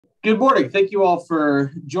Good morning. Thank you all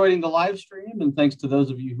for joining the live stream, and thanks to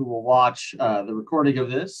those of you who will watch the recording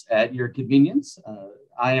of this at your convenience.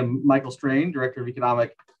 I am Michael Strain, Director of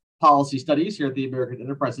Economic Policy Studies here at the American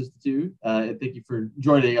Enterprise Institute, and thank you for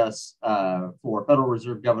joining us for Federal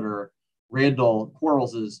Reserve Governor Randal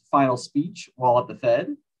Quarles' final speech while at the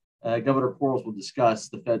Fed. Governor Quarles will discuss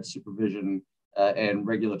the Fed's supervision and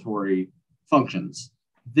regulatory functions.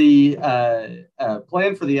 The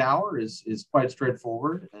plan for the hour is quite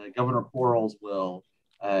straightforward. Governor Quarles will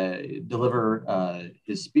deliver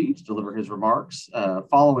his speech, deliver his remarks.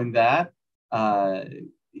 Following that,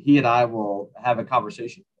 he and I will have a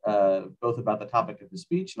conversation both about the topic of his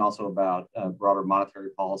speech and also about broader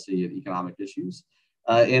monetary policy and economic issues.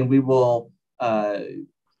 And we will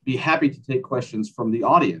be happy to take questions from the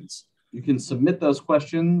audience. You can submit those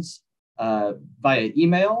questions via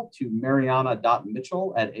email to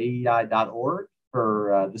mariana.mitchell@aei.org.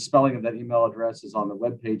 The spelling of that email address is on the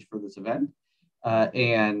webpage for this event.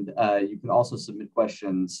 And you can also submit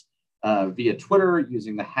questions via Twitter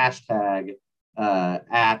using the hashtag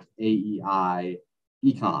at AEIEcon.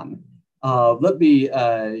 Let me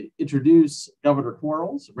introduce Governor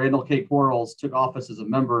Quarles. Randal K. Quarles took office as a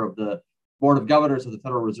member of the Board of Governors of the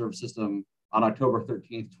Federal Reserve System on October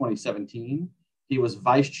 13th, 2017. He was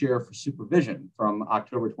vice chair for supervision from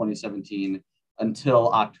October 2017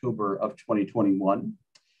 until October of 2021.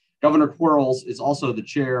 Governor Quarles is also the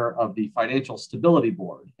chair of the Financial Stability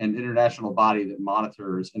Board, an international body that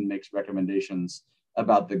monitors and makes recommendations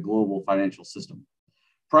about the global financial system.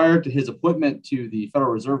 Prior to his appointment to the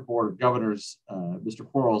Federal Reserve Board of Governors, Mr.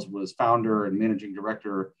 Quarles was founder and managing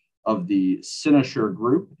director of the Sinosure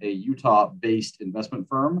Group, a Utah-based investment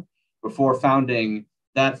firm. Before founding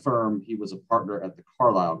that firm, he was a partner at the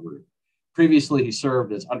Carlyle Group. Previously, he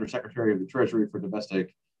served as Undersecretary of the Treasury for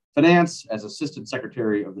Domestic Finance, as Assistant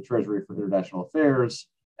Secretary of the Treasury for International Affairs,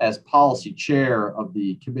 as Policy Chair of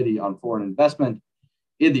the Committee on Foreign Investment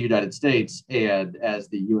in the United States, and as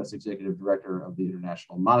the U.S. Executive Director of the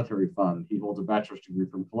International Monetary Fund. He holds a bachelor's degree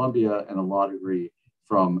from Columbia and a law degree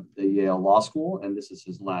from the Yale Law School, and this is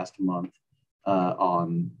his last month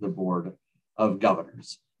on the Board of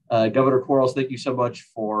Governors. Governor Quarles, thank you so much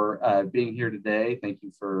for being here today. Thank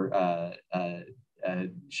you for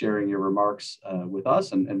sharing your remarks with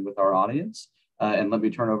us and with our audience. And let me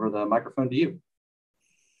turn over the microphone to you.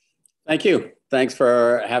 Thank you. Thanks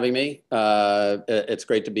for having me. It's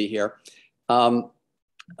great to be here. So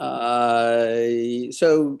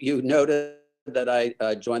you noted that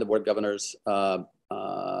I joined the Board of Governors 4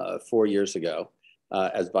 years ago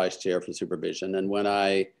as vice chair for supervision. And when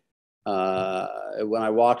I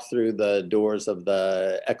walked through the doors of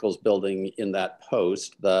the Eccles building in that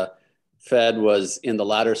post, the Fed was in the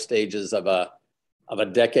latter stages of a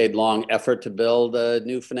decade-long effort to build a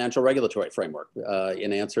new financial regulatory framework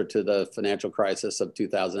in answer to the financial crisis of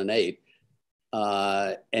 2008.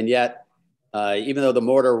 And yet, even though the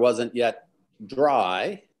mortar wasn't yet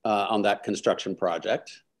dry on that construction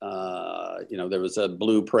project, there was a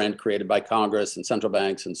blueprint created by Congress and central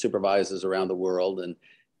banks and supervisors around the world,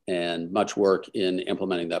 and much work in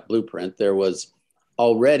implementing that blueprint. There was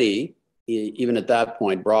already, even at that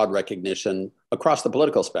point, broad recognition across the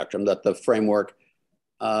political spectrum that the framework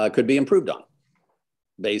could be improved on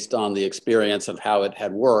based on the experience of how it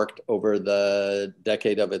had worked over the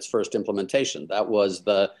decade of its first implementation. That was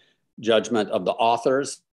the judgment of the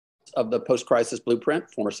authors of the post-crisis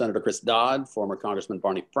blueprint, former Senator Chris Dodd, former Congressman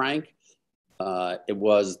Barney Frank. It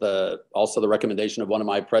was also the recommendation of one of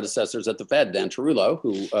my predecessors at the Fed, Dan Tarullo,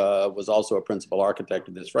 who was also a principal architect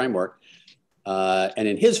of this framework. And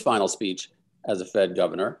in his final speech as a Fed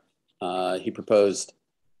governor, he proposed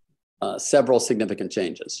several significant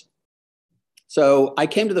changes. So I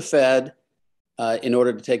came to the Fed in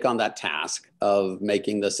order to take on that task of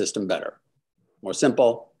making the system better, more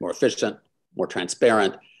simple, more efficient, more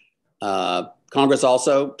transparent. Congress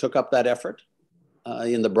also took up that effort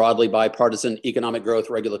in the broadly bipartisan Economic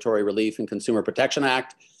Growth, Regulatory Relief, and Consumer Protection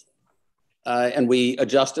Act. And we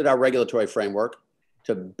adjusted our regulatory framework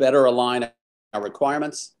to better align our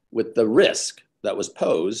requirements with the risk that was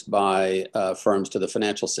posed by firms to the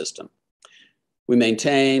financial system. We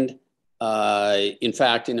maintained, in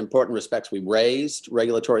fact, in important respects, we raised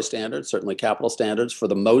regulatory standards, certainly capital standards, for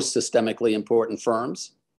the most systemically important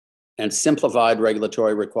firms, and simplified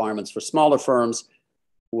regulatory requirements for smaller firms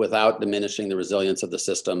without diminishing the resilience of the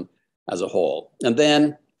system as a whole. And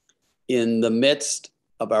then in the midst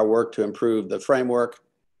of our work to improve the framework,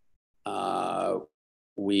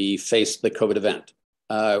 we faced the COVID event,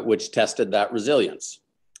 which tested that resilience.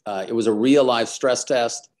 It was a real life stress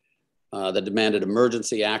test that demanded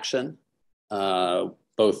emergency action, both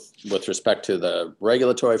both with respect to the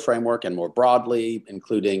regulatory framework and more broadly,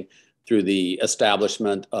 including through the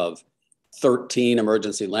establishment of 13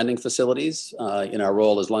 emergency lending facilities in our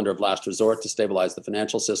role as lender of last resort to stabilize the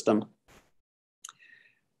financial system.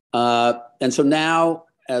 And so now,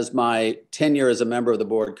 as my tenure as a member of the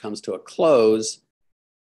board comes to a close,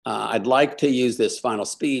 I'd like to use this final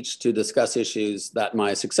speech to discuss issues that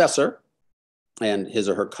my successor and his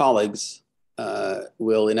or her colleagues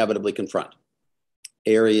will inevitably confront.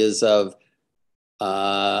 Areas of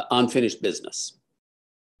unfinished business.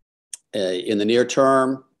 In the near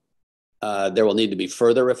term, there will need to be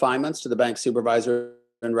further refinements to the bank supervisor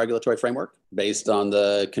and regulatory framework based on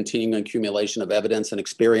the continuing accumulation of evidence and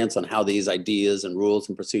experience on how these ideas and rules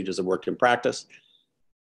and procedures have worked in practice.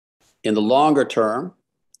 In the longer term,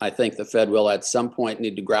 I think the Fed will at some point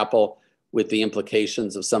need to grapple with the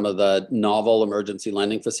implications of some of the novel emergency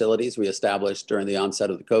lending facilities we established during the onset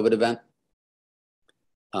of the COVID event.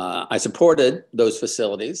 I supported those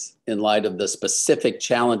facilities in light of the specific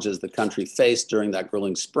challenges the country faced during that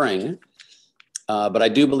grueling spring. But I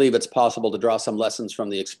do believe it's possible to draw some lessons from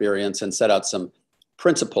the experience and set out some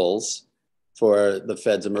principles for the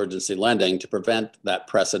Fed's emergency lending to prevent that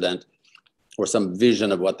precedent or some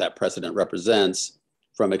vision of what that precedent represents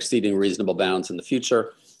from exceeding reasonable bounds in the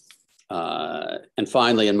future. And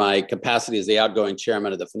finally, in my capacity as the outgoing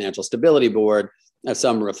chairman of the Financial Stability Board, I have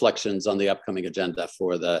some reflections on the upcoming agenda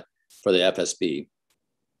for the FSB.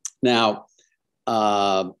 Now,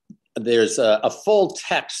 there's a full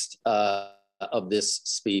text of this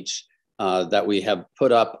speech that we have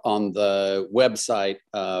put up on the website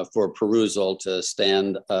for perusal to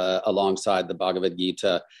stand alongside the Bhagavad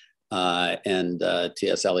Gita and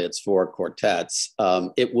T.S. Eliot's four quartets.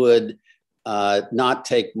 It would not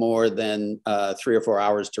take more than 3 or 4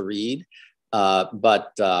 hours to read,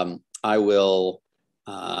 but I will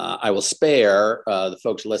spare the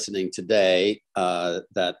folks listening today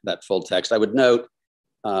that full text. I would note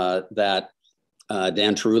that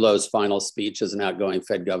Dan Tarullo's final speech as an outgoing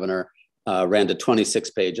Fed governor ran to 26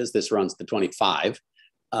 pages. This runs to 25,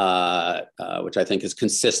 which I think is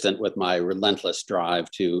consistent with my relentless drive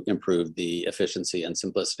to improve the efficiency and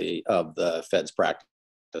simplicity of the Fed's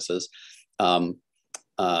practices.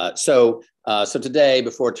 So today,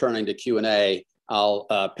 before turning to Q&A,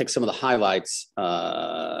 I'll pick some of the highlights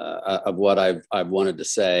of what I've wanted to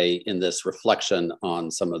say in this reflection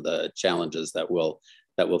on some of the challenges that we'll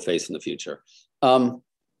face in the future.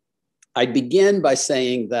 I'd begin by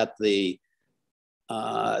saying that that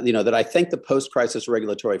I think the post-crisis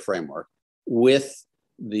regulatory framework, with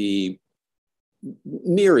the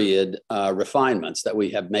myriad refinements that we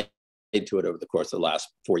have made to it over the course of the last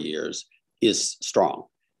 4 years, is strong.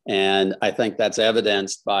 And I think that's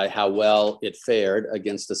evidenced by how well it fared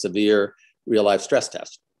against a severe real-life stress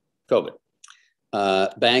test, COVID.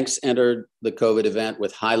 Banks entered the COVID event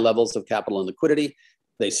with high levels of capital and liquidity.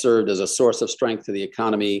 They served as a source of strength to the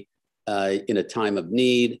economy in a time of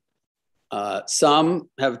need. Some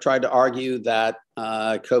have tried to argue that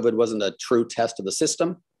COVID wasn't a true test of the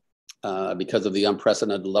system because of the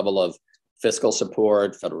unprecedented level of fiscal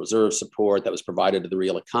support, Federal Reserve support that was provided to the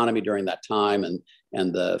real economy during that time, and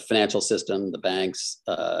the financial system, the banks,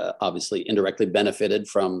 obviously indirectly benefited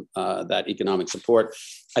from that economic support.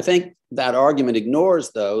 I think that argument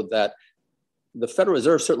ignores, though, that the Federal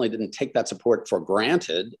Reserve certainly didn't take that support for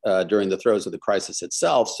granted during the throes of the crisis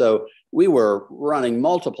itself. So we were running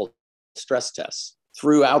multiple stress tests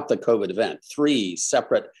throughout the COVID event, 3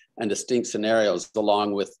 separate and distinct scenarios,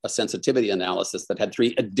 along with a sensitivity analysis that had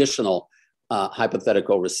 3 additional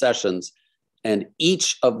hypothetical recessions. And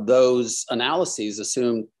each of those analyses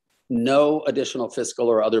assumed no additional fiscal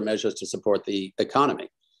or other measures to support the economy.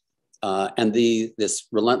 And this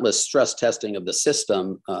relentless stress testing of the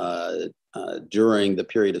system during the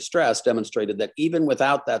period of stress demonstrated that even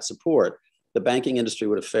without that support, the banking industry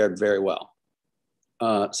would have fared very well.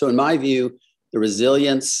 So in my view, the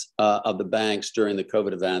resilience of the banks during the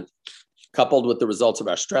COVID event, coupled with the results of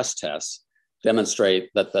our stress tests,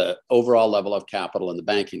 demonstrate that the overall level of capital in the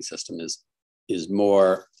banking system is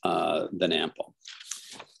more than ample.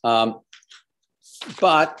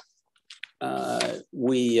 But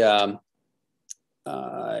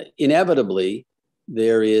inevitably,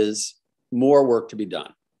 there is more work to be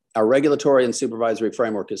done. Our regulatory and supervisory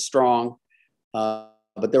framework is strong,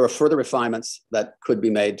 but there are further refinements that could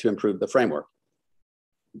be made to improve the framework.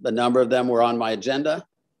 A number of them were on my agenda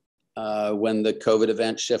when the COVID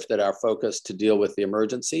event shifted our focus to deal with the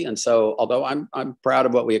emergency. And so, although I'm proud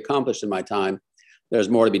of what we accomplished in my time, there's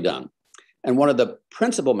more to be done. And one of the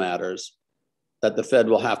principal matters that the Fed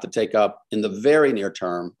will have to take up in the very near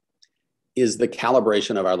term is the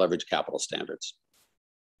calibration of our leverage capital standards.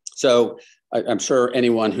 So I'm sure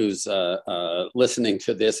anyone who's listening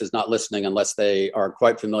to this is not listening unless they are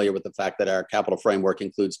quite familiar with the fact that our capital framework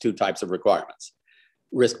includes two types of requirements: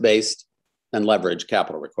 risk-based and leverage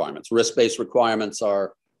capital requirements. Risk-based requirements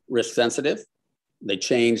are risk sensitive. They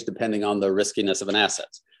change depending on the riskiness of an asset.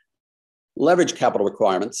 Leverage capital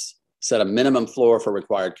requirements set a minimum floor for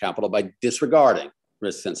required capital by disregarding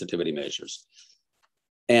risk sensitivity measures.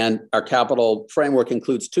 And our capital framework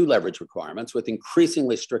includes two leverage requirements with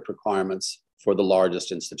increasingly strict requirements for the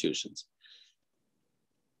largest institutions.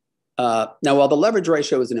 Now, while the leverage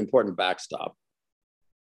ratio is an important backstop,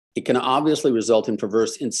 it can obviously result in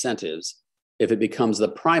perverse incentives if it becomes the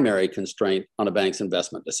primary constraint on a bank's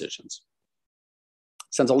investment decisions.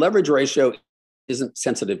 Since a leverage ratio isn't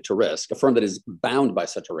sensitive to risk, a firm that is bound by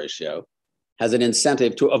such a ratio has an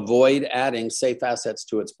incentive to avoid adding safe assets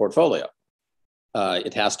to its portfolio.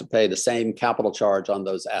 It has to pay the same capital charge on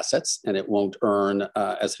those assets, and it won't earn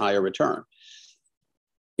as high a return.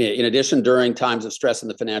 In addition, during times of stress in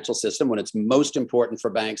the financial system, when it's most important for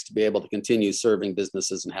banks to be able to continue serving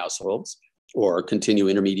businesses and households or continue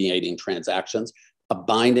intermediating transactions, a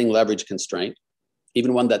binding leverage constraint,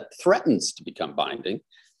 even one that threatens to become binding,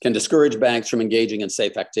 can discourage banks from engaging in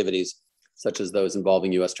safe activities such as those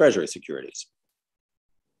involving US Treasury securities.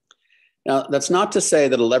 Now, that's not to say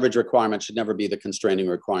that a leverage requirement should never be the constraining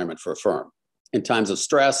requirement for a firm. In times of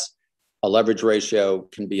stress, a leverage ratio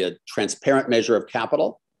can be a transparent measure of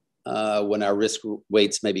capital when our risk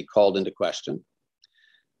weights may be called into question.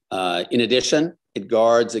 In addition, it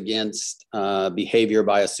guards against behavior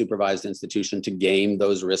by a supervised institution to game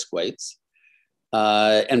those risk weights.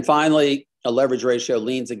 And finally, a leverage ratio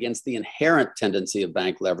leans against the inherent tendency of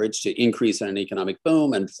bank leverage to increase in an economic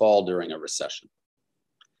boom and fall during a recession.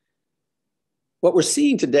 What we're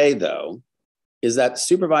seeing today, though, is that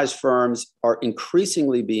supervised firms are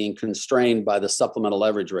increasingly being constrained by the supplemental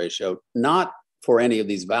leverage ratio, not for any of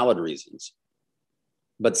these valid reasons,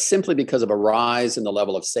 but simply because of a rise in the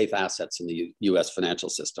level of safe assets in the US financial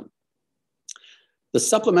system. The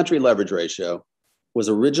supplementary leverage ratio was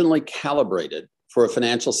originally calibrated for a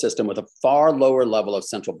financial system with a far lower level of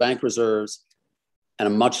central bank reserves and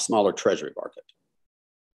a much smaller treasury market.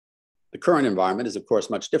 The current environment is, of course,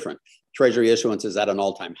 much different. Treasury issuance is at an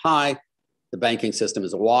all-time high. The banking system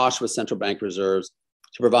is awash with central bank reserves.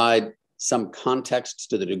 To provide some context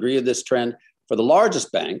to the degree of this trend, for the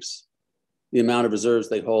largest banks, the amount of reserves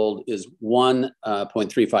they hold is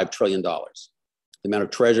 $1.35 trillion. The amount of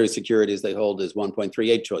treasury securities they hold is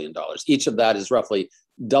 $1.38 trillion. Each of that is roughly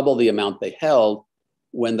double the amount they held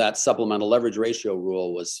when that supplemental leverage ratio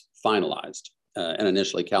rule was finalized and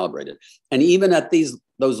initially calibrated. And even at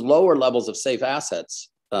those lower levels of safe assets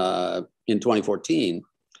in 2014,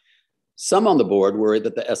 some on the board worried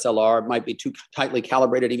that the SLR might be too tightly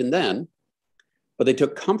calibrated even then, but they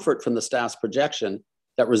took comfort from the staff's projection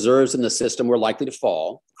that reserves in the system were likely to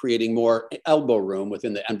fall, creating more elbow room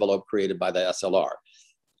within the envelope created by the SLR.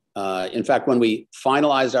 In fact, when we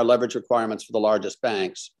finalized our leverage requirements for the largest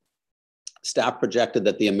banks, staff projected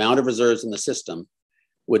that the amount of reserves in the system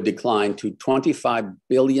would decline to $25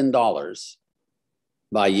 billion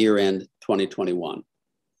by year-end 2021.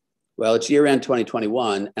 Well, it's year-end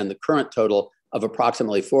 2021, and the current total of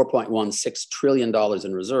approximately $4.16 trillion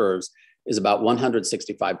in reserves is about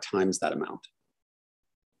 165 times that amount.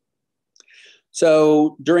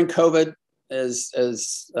 So during COVID, as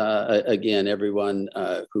again, everyone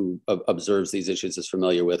who observes these issues is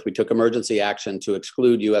familiar with, we took emergency action to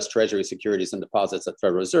exclude US Treasury securities and deposits at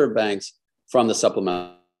Federal Reserve banks from the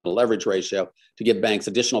supplemental leverage ratio to give banks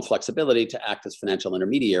additional flexibility to act as financial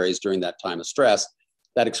intermediaries during that time of stress.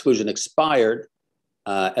 That exclusion expired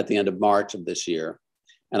at the end of March of this year.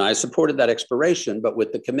 And I supported that expiration, but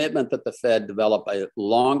with the commitment that the Fed develop a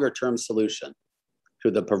longer-term solution to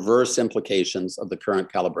the perverse implications of the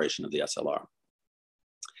current calibration of the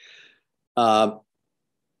SLR.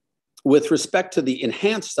 With respect to the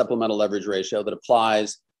enhanced supplemental leverage ratio that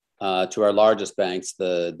applies to our largest banks,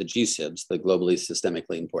 the GSIBs, the globally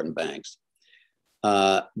systemically important banks,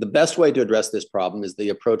 the best way to address this problem is the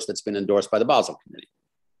approach that's been endorsed by the Basel Committee,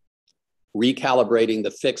 recalibrating the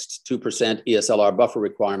fixed 2% ESLR buffer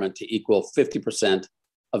requirement to equal 50%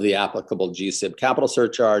 of the applicable GSIB capital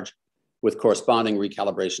surcharge with corresponding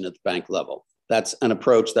recalibration at the bank level. That's an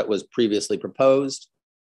approach that was previously proposed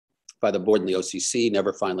by the board and the OCC,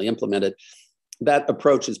 never finally implemented. That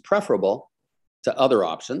approach is preferable to other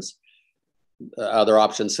options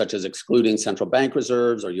such as excluding central bank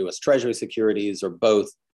reserves or US Treasury securities or both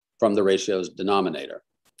from the ratio's denominator.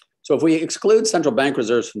 So if we exclude central bank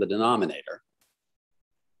reserves from the denominator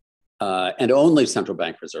and only central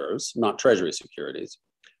bank reserves, not Treasury securities,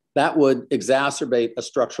 that would exacerbate a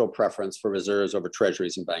structural preference for reserves over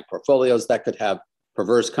treasuries and bank portfolios. That could have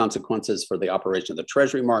perverse consequences for the operation of the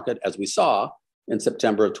treasury market, as we saw in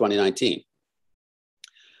September of 2019.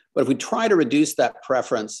 But if we try to reduce that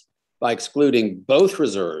preference by excluding both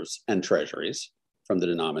reserves and treasuries from the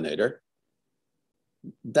denominator,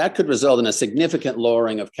 that could result in a significant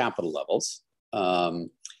lowering of capital levels. And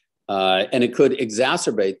it could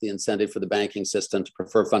exacerbate the incentive for the banking system to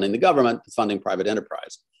prefer funding the government to funding private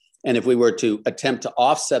enterprise. And if we were to attempt to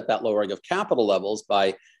offset that lowering of capital levels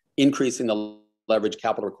by increasing the leverage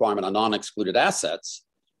capital requirement on non-excluded assets,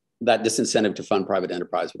 that disincentive to fund private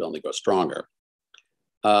enterprise would only grow stronger.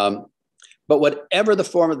 But whatever the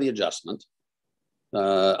form of the adjustment,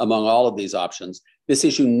 among all of these options, this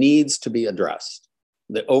issue needs to be addressed.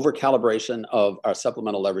 The overcalibration of our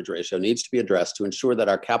supplemental leverage ratio needs to be addressed to ensure that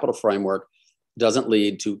our capital framework doesn't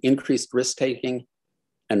lead to increased risk-taking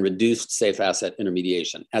and reduced safe asset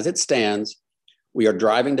intermediation. As it stands, we are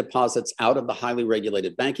driving deposits out of the highly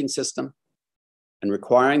regulated banking system and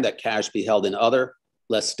requiring that cash be held in other,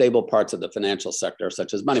 less stable parts of the financial sector,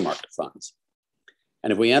 such as money market funds.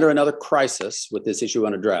 And if we enter another crisis with this issue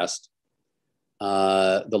unaddressed,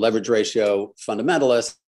 the leverage ratio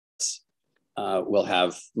fundamentalists will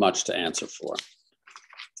have much to answer for.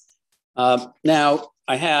 Now,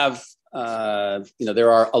 I have,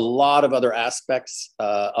 there are a lot of other aspects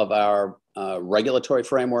of our regulatory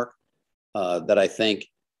framework that I think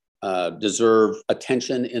deserve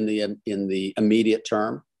attention in the immediate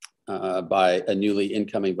term by a newly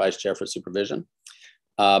incoming vice chair for supervision.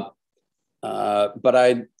 But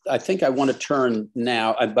I think I want to turn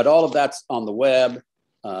now, but all of that's on the web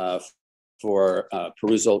for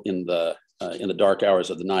perusal in the dark hours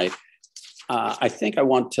of the night. I think I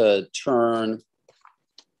want to turn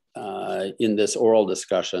in this oral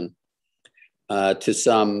discussion to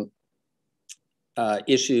some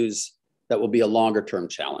issues that will be a longer term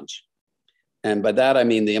challenge. And by that, I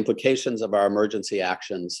mean the implications of our emergency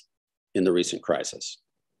actions in the recent crisis.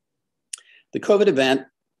 The COVID event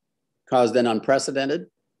caused an unprecedented,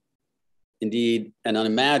 indeed an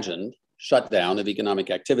unimagined, shutdown of economic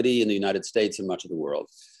activity in the United States and much of the world.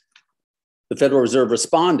 The Federal Reserve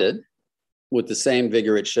responded with the same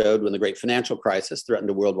vigor it showed when the great financial crisis threatened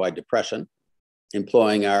a worldwide depression,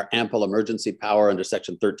 employing our ample emergency power under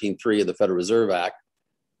Section 13(3) of the Federal Reserve Act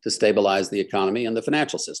to stabilize the economy and the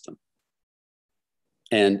financial system.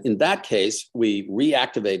 And in that case, we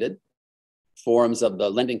reactivated forms of the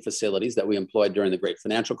lending facilities that we employed during the great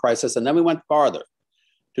financial crisis. And then we went farther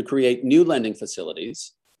to create new lending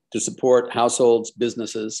facilities to support households,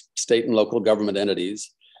 businesses, state and local government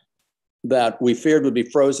entities that we feared would be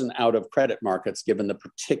frozen out of credit markets given the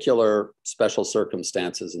particular special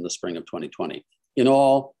circumstances in the spring of 2020. In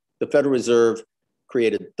all, the Federal Reserve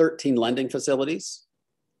created 13 lending facilities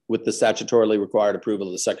with the statutorily required approval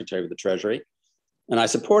of the Secretary of the Treasury. And I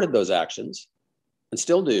supported those actions, and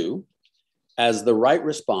still do, as the right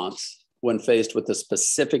response when faced with the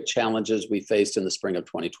specific challenges we faced in the spring of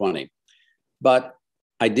 2020. But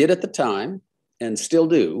I did at the time, and still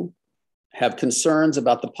do, have concerns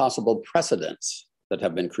about the possible precedents that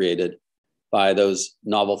have been created by those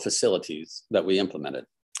novel facilities that we implemented.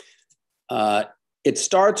 It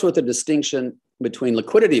starts with a distinction between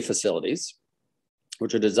liquidity facilities,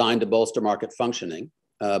 which are designed to bolster market functioning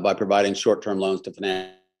by providing short-term loans to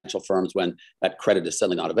financial firms when that credit is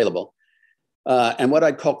suddenly not available, and what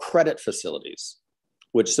I'd call credit facilities,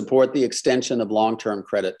 which support the extension of long-term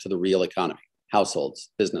credit to the real economy,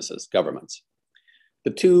 households, businesses, governments.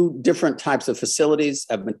 The two different types of facilities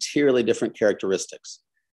have materially different characteristics.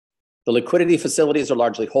 The liquidity facilities are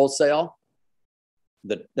largely wholesale.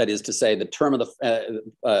 That is to say, the term of the,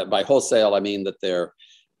 by wholesale, I mean that they're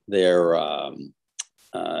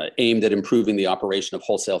aimed at improving the operation of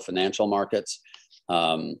wholesale financial markets.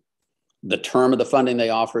 The term of the funding they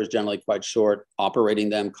offer is generally quite short. Operating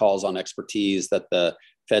them calls on expertise that the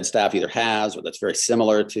Fed staff either has or that's very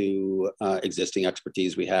similar to existing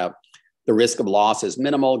expertise we have. The risk of loss is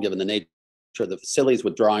minimal given the nature of the facilities.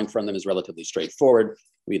 Withdrawing from them is relatively straightforward.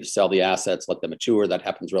 We either sell the assets, let them mature. That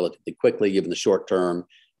happens relatively quickly given the short term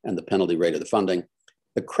and the penalty rate of the funding.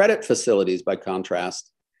 The credit facilities, by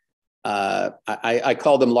contrast, I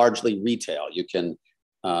call them largely retail. You can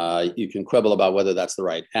quibble about whether that's the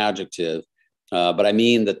right adjective, but I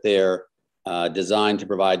mean that they're designed to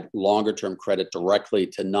provide longer term credit directly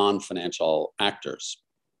to non-financial actors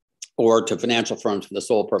or to financial firms for the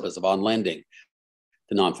sole purpose of on-lending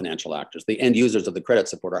to non-financial actors. The end users of the credit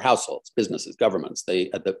support are households, businesses, governments.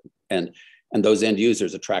 And those end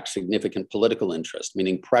users attract significant political interest,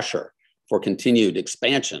 meaning pressure for continued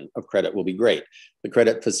expansion of credit will be great. The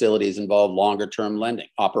credit facilities involve longer-term lending.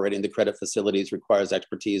 Operating the credit facilities requires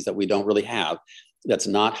expertise that we don't really have. That's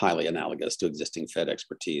not highly analogous to existing Fed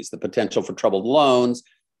expertise. The potential for troubled loans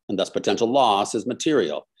and thus potential loss is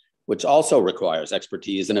material, which also requires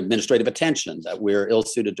expertise and administrative attention that we're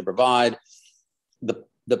ill-suited to provide.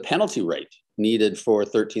 The penalty rate needed for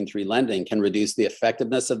 13.3 lending can reduce the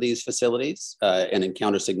effectiveness of these facilities and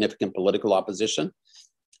encounter significant political opposition,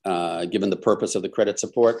 given the purpose of the credit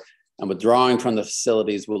support. And withdrawing from the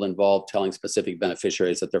facilities will involve telling specific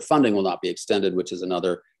beneficiaries that their funding will not be extended, which is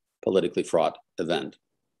another politically fraught event.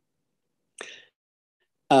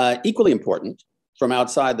 Equally important, from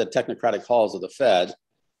outside the technocratic halls of the Fed,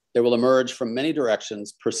 there will emerge from many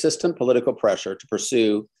directions persistent political pressure to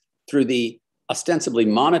pursue, through the ostensibly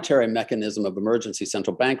monetary mechanism of emergency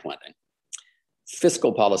central bank lending,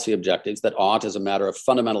 fiscal policy objectives that ought, as a matter of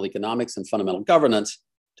fundamental economics and fundamental governance,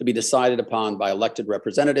 to be decided upon by elected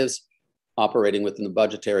representatives operating within the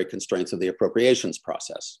budgetary constraints of the appropriations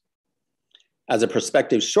process. As a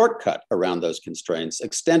prospective shortcut around those constraints,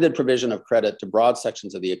 extended provision of credit to broad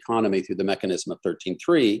sections of the economy through the mechanism of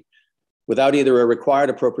 13.3, without either a required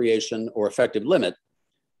appropriation or effective limit,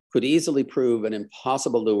 could easily prove an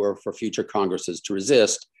impossible lure for future Congresses to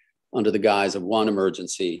resist under the guise of one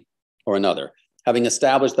emergency or another. Having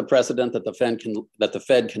established the precedent that the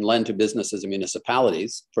Fed can lend to businesses and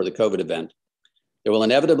municipalities for the COVID event, there will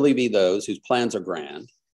inevitably be those whose plans are grand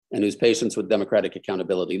and whose patience with democratic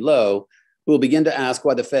accountability low, who will begin to ask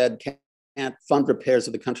why the Fed can't fund repairs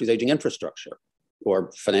of the country's aging infrastructure,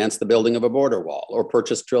 or finance the building of a border wall, or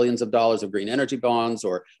purchase trillions of dollars of green energy bonds,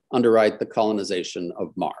 or underwrite the colonization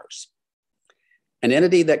of Mars. An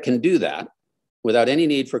entity that can do that without any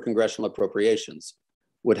need for congressional appropriations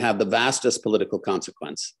would have the vastest political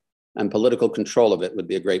consequence, and political control of it would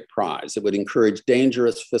be a great prize. It would encourage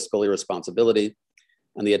dangerous fiscal irresponsibility,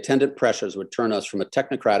 and the attendant pressures would turn us from a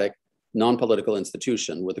technocratic, non-political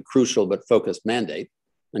institution with a crucial but focused mandate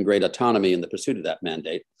and great autonomy in the pursuit of that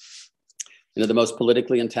mandate into the most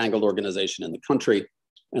politically entangled organization in the country,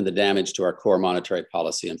 and the damage to our core monetary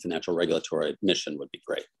policy and financial regulatory mission would be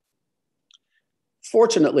great.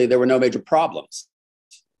 Fortunately, there were no major problems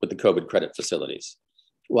with the COVID credit facilities.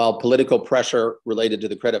 While political pressure related to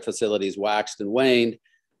the credit facilities waxed and waned,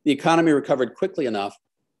 the economy recovered quickly enough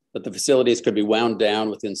that the facilities could be wound down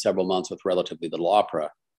within several months with relatively little opera.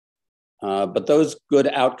 But those good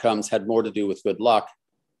outcomes had more to do with good luck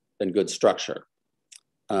than good structure.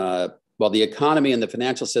 While the economy and the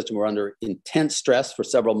financial system were under intense stress for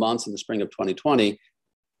several months in the spring of 2020,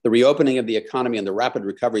 the reopening of the economy and the rapid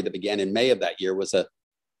recovery that began in May of that year was a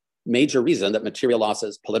major reason that material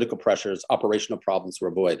losses, political pressures, operational problems were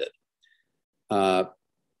avoided.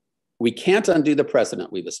 We can't undo the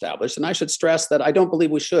precedent we've established, and I should stress that I don't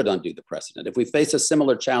believe we should undo the precedent. If we face a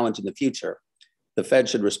similar challenge in the future, the Fed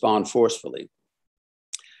should respond forcefully.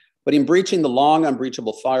 But in breaching the long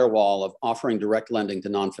unbreachable firewall of offering direct lending to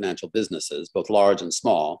non-financial businesses, both large and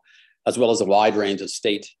small, as well as a wide range of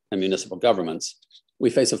state and municipal governments,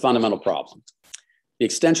 we face a fundamental problem. The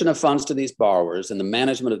extension of funds to these borrowers and the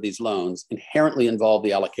management of these loans inherently involve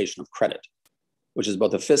the allocation of credit, which is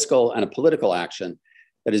both a fiscal and a political action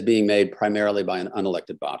that is being made primarily by an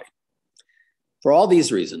unelected body. For all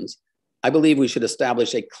these reasons, I believe we should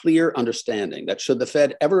establish a clear understanding that should the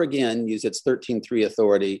Fed ever again use its 13.3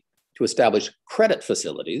 authority to establish credit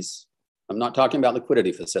facilities, I'm not talking about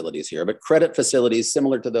liquidity facilities here, but credit facilities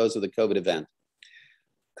similar to those of the COVID event,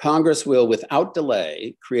 Congress will, without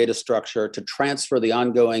delay, create a structure to transfer the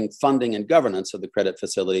ongoing funding and governance of the credit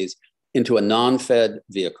facilities into a non-Fed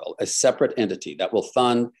vehicle, a separate entity that will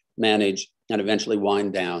fund, manage, and eventually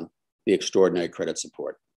wind down the extraordinary credit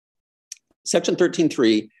support. Section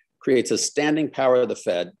 13.3 creates a standing power of the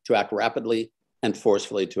Fed to act rapidly and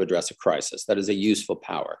forcefully to address a crisis. That is a useful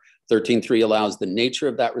power. 13.3 allows the nature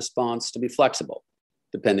of that response to be flexible,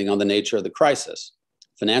 depending on the nature of the crisis.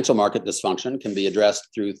 Financial market dysfunction can be addressed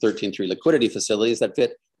through 13.3 liquidity facilities that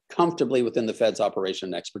fit comfortably within the Fed's operation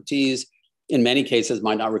and expertise. In many cases,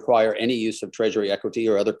 might not require any use of Treasury equity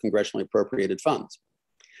or other congressionally appropriated funds.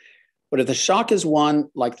 But if the shock is one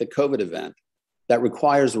like the COVID event that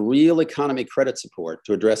requires real economy credit support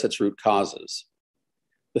to address its root causes,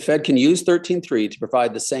 the Fed can use 13.3 to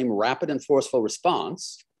provide the same rapid and forceful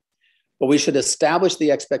response, but we should establish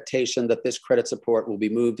the expectation that this credit support will be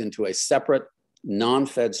moved into a separate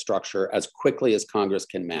non-Fed structure as quickly as Congress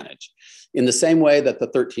can manage. In the same way that the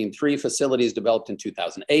 13.3 facilities developed in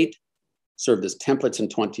 2008 served as templates in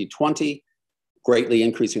 2020, greatly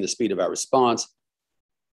increasing the speed of our response,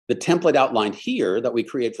 the template outlined here that we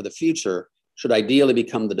create for the future should ideally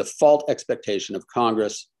become the default expectation of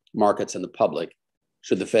Congress markets, and the public,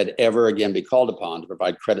 should the Fed ever again be called upon to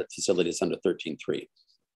provide credit facilities under 13.3.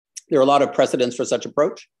 There are a lot of precedents for such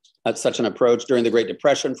an approach. During the Great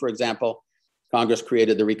Depression, for example, Congress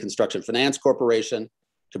created the Reconstruction Finance Corporation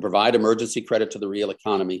to provide emergency credit to the real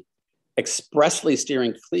economy, expressly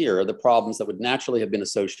steering clear of the problems that would naturally have been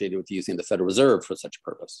associated with using the Federal Reserve for such a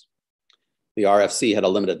purpose. The RFC had a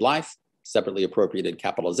limited life, separately appropriated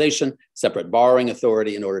capitalization, separate borrowing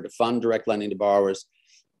authority in order to fund direct lending to borrowers,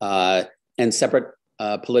 and separate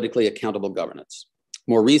politically accountable governance.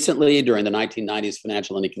 More recently, during the 1990s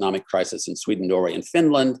financial and economic crisis in Sweden, Norway, and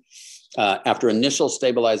Finland, after initial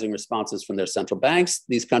stabilizing responses from their central banks,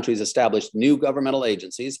 these countries established new governmental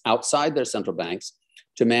agencies outside their central banks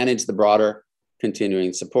to manage the broader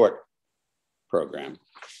continuing support programs.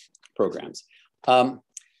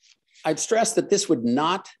 I'd stress that this would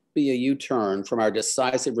not be a U-turn from our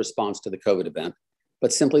decisive response to the COVID event,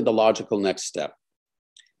 but simply the logical next step.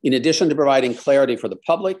 In addition to providing clarity for the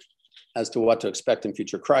public as to what to expect in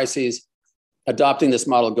future crises, adopting this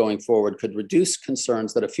model going forward could reduce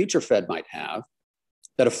concerns that a future Fed might have,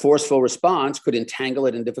 that a forceful response could entangle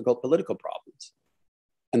it in difficult political problems.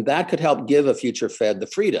 And that could help give a future Fed the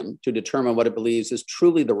freedom to determine what it believes is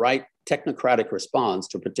truly the right technocratic response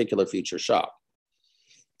to a particular future shock.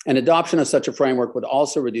 An adoption of such a framework would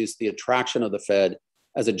also reduce the attraction of the Fed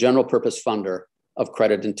as a general purpose funder of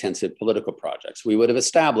credit-intensive political projects. We would have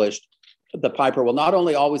established that the piper will not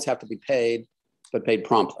only always have to be paid, but paid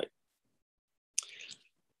promptly.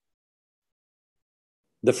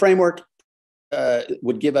 The framework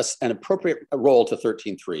would give us an appropriate role to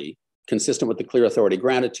 13.3, consistent with the clear authority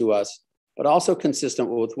granted to us, but also consistent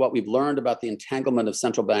with what we've learned about the entanglement of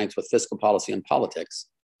central banks with fiscal policy and politics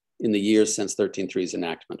in the years since 13.3's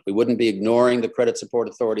enactment. We wouldn't be ignoring the credit support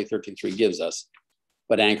authority 13.3 gives us,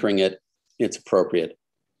 but anchoring it in its appropriate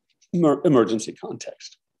emergency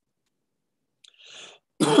context.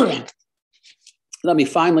 Let me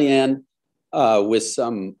finally end with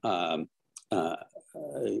some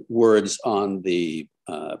words on the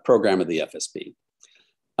program of the FSB.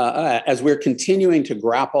 As we're continuing to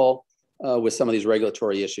grapple with some of these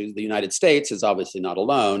regulatory issues, the United States is obviously not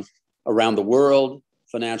alone. Around the world,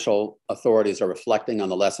 financial authorities are reflecting on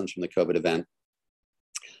the lessons from the COVID event.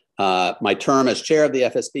 My term as chair of the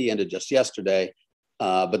FSB ended just yesterday,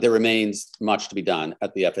 but there remains much to be done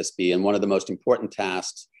at the FSB. And one of the most important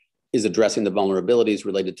tasks is addressing the vulnerabilities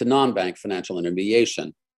related to non-bank financial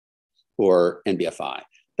intermediation, or NBFI.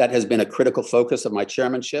 That has been a critical focus of my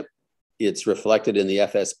chairmanship. It's reflected in the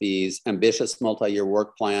FSB's ambitious multi-year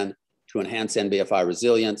work plan to enhance NBFI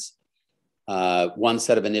resilience. One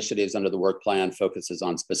set of initiatives under the work plan focuses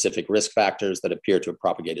on specific risk factors that appear to have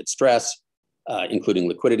propagated stress, including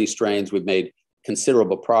liquidity strains. We've made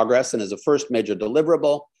considerable progress, and as a first major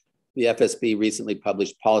deliverable, the FSB recently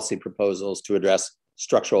published policy proposals to address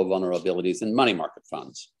structural vulnerabilities in money market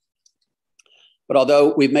funds. But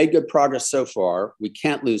although we've made good progress so far, we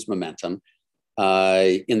can't lose momentum.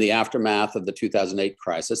 In the aftermath of the 2008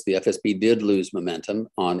 crisis, the FSB did lose momentum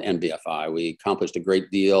on NBFI. We accomplished a great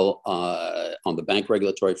deal on the bank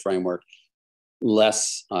regulatory framework,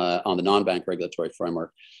 less on the non-bank regulatory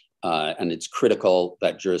framework. And it's critical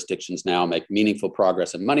that jurisdictions now make meaningful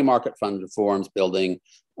progress in money market fund reforms, building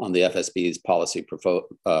on the FSB's policy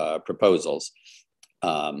proposals.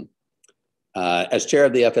 As chair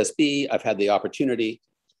of the FSB, I've had the opportunity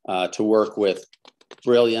to work with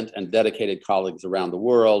brilliant and dedicated colleagues around the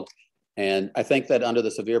world. And I think that under the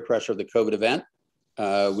severe pressure of the COVID event,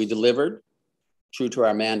 we delivered, true to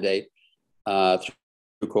our mandate,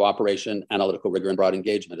 through cooperation, analytical rigor, and broad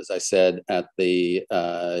engagement. As I said at the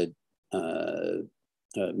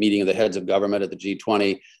meeting of the heads of government at the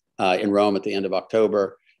G20 in Rome at the end of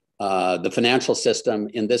October, the financial system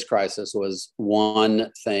in this crisis was one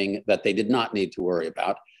thing that they did not need to worry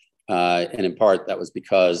about. And in part, that was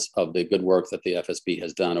because of the good work that the FSB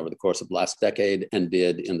has done over the course of the last decade and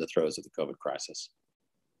did in the throes of the COVID crisis.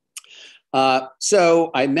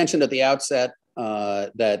 So I mentioned at the outset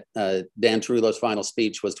that Dan Tarullo's final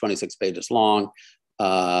speech was 26 pages long.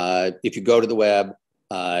 If you go to the web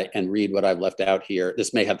and read what I've left out here,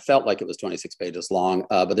 this may have felt like it was 26 pages long,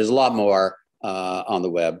 but there's a lot more on the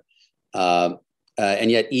web.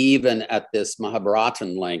 And yet, even at this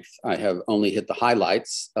Mahabharatan length, I have only hit the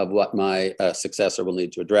highlights of what my successor will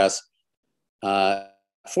need to address.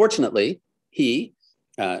 Fortunately, he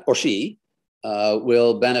or she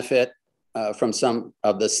will benefit from some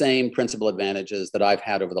of the same principal advantages that I've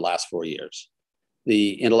had over the last 4 years: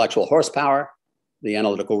 the intellectual horsepower, the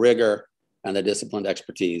analytical rigor, and the disciplined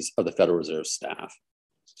expertise of the Federal Reserve staff.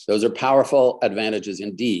 Those are powerful advantages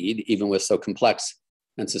indeed, even with so complex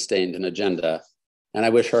and sustained an agenda And I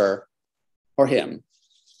wish her or him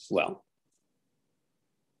well.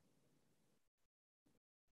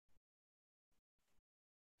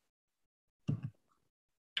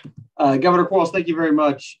 Governor Quarles, thank you very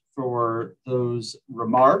much for those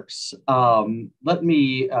remarks. Let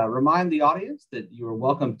me remind the audience that you are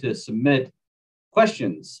welcome to submit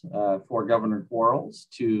questions for Governor Quarles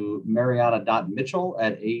to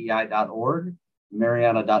mariana.mitchell@aei.org,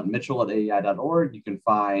 mariana.mitchell@aei.org. You can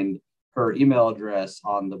find her email address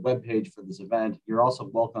on the webpage for this event. You're also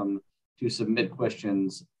welcome to submit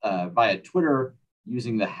questions via Twitter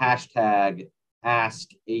using the hashtag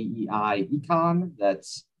AskAEIEcon.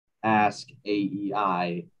 That's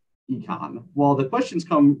AskAEIEcon. Well, the questions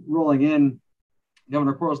come rolling in,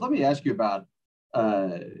 Governor Quarles, let me ask you about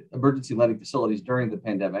emergency lending facilities during the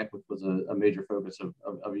pandemic, which was a major focus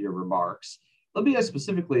of your remarks. Let me ask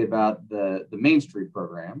specifically about the Main Street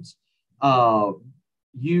programs.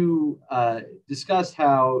 You discussed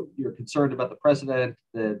how you're concerned about the precedent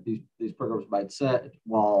that these programs might set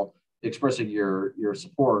while expressing your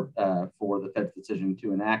support for the Fed's decision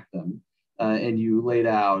to enact them. And you laid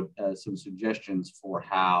out some suggestions for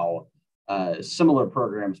how similar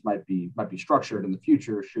programs might be structured in the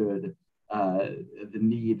future should the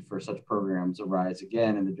need for such programs arise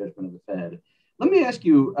again in the judgment of the Fed. Let me ask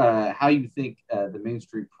you how you think the Main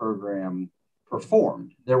Street program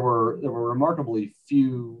performed. There were remarkably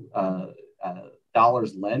few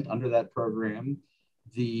dollars lent under that program.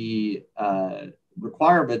 The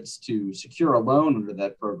requirements to secure a loan under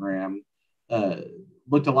that program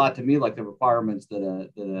looked a lot to me like the requirements that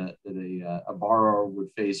a borrower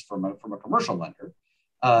would face from a commercial lender.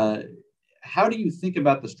 How do you think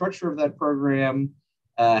about the structure of that program?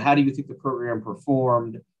 How do you think the program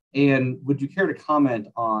performed? And would you care to comment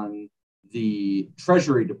on the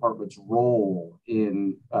Treasury Department's role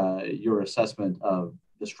in your assessment of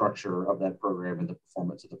the structure of that program and the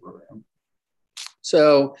performance of the program?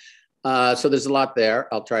 So there's a lot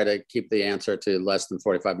there. I'll try to keep the answer to less than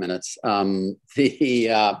 45 minutes. So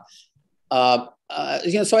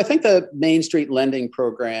I think the Main Street lending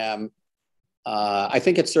program, I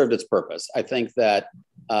think it served its purpose. I think that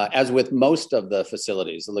as with most of the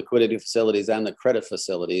facilities, the liquidity facilities and the credit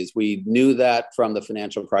facilities, we knew that from the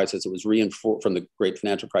financial crisis, it was reinforced from the great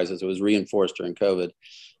financial crisis, it was reinforced during COVID,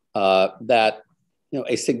 that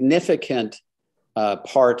a significant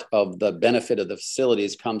part of the benefit of the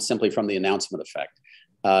facilities comes simply from the announcement effect.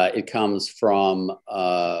 It comes from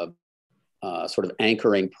sort of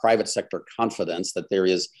anchoring private sector confidence that there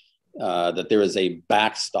is a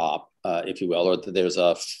backstop, if you will, or that there's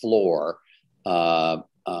a floor for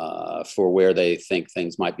where they think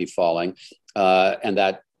things might be falling, and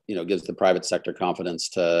that gives the private sector confidence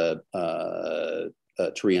to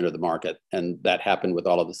re-enter the market. And that happened with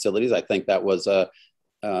all of the facilities. I think that was a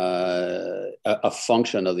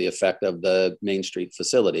function of the effect of the Main Street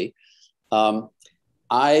facility.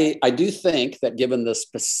 I do think that given the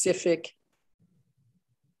specific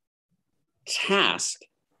task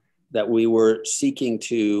that we were seeking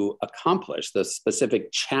to accomplish, the specific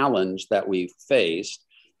challenge that we faced,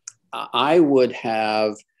 I would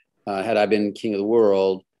have, had I been king of the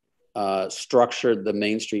world, structured the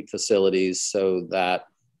Main Street facilities so that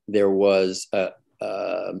there was a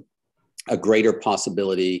greater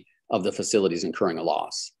possibility of the facilities incurring a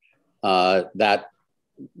loss. That's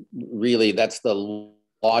the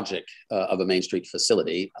logic of a Main Street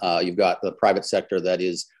facility. You've got the private sector that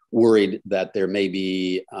is worried that there may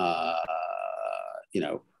be,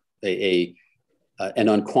 an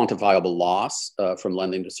unquantifiable loss from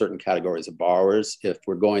lending to certain categories of borrowers. If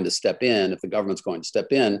we're going to step in, if the government's going to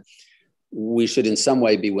step in, we should in some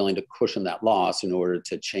way be willing to cushion that loss in order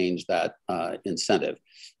to change that incentive.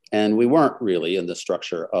 And we weren't really in the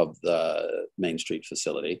structure of the Main Street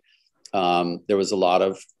facility. There was a lot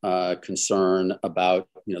of concern about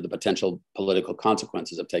the potential political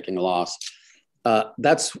consequences of taking a loss.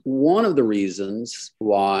 That's one of the reasons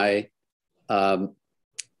why.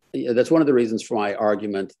 That's one of the reasons for my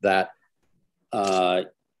argument that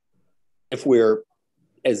if we're,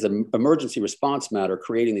 as an emergency response matter,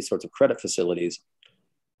 creating these sorts of credit facilities,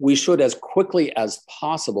 we should, as quickly as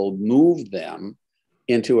possible, move them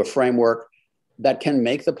into a framework that can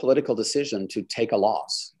make the political decision to take a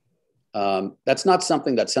loss. That's not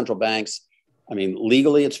something that central banks,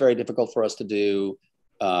 legally, it's very difficult for us to do.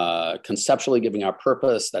 Conceptually, giving our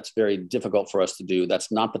purpose, that's very difficult for us to do.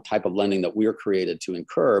 That's not the type of lending that we're created to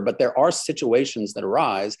incur. But there are situations that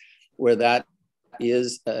arise where that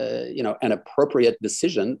is, an appropriate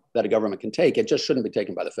decision that a government can take. It just shouldn't be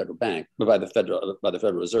taken by the federal bank, by the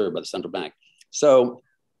Federal Reserve, by the central bank. So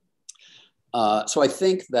I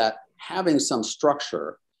think that having some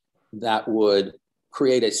structure that would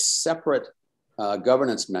create a separate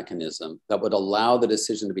governance mechanism that would allow the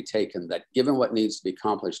decision to be taken that given what needs to be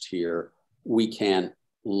accomplished here, we can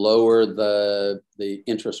lower the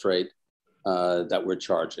interest rate that we're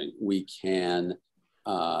charging. We can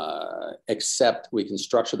we can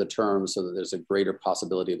structure the terms so that there's a greater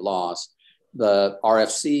possibility of loss. The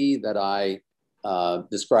RFC that I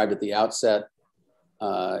described at the outset,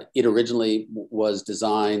 it originally was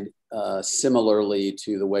designed similarly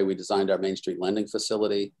to the way we designed our Main Street lending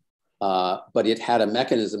facility, but it had a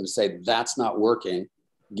mechanism to say that's not working.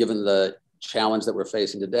 Given the challenge that we're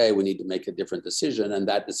facing today, we need to make a different decision, and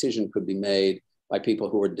that decision could be made by people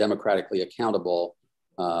who are democratically accountable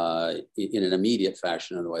in an immediate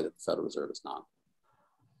fashion in a way that the Federal Reserve is not.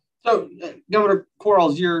 So, Governor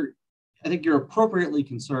Quarles, I think you're appropriately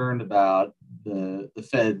concerned about the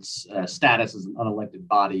Fed's status as an unelected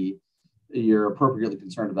body. You're appropriately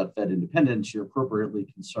concerned about Fed independence. You're appropriately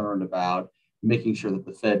concerned about making sure that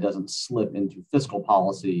the Fed doesn't slip into fiscal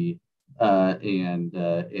policy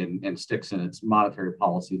and sticks in its monetary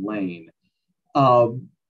policy lane. But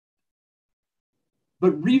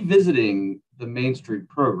revisiting the Main Street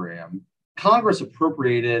program, Congress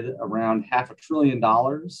appropriated around $500 billion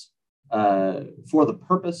for the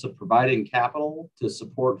purpose of providing capital to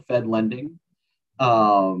support Fed lending.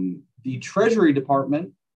 The Treasury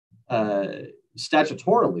Department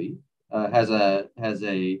statutorily has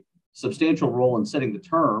a substantial role in setting the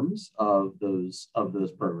terms of those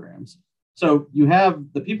programs. So you have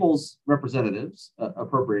the people's representatives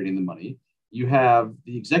appropriating the money. You have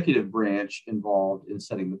the executive branch involved in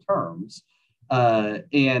setting the terms,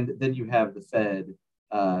 and then you have the Fed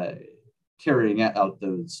carrying out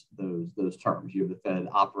those terms. You have the Fed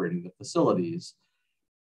operating the facilities.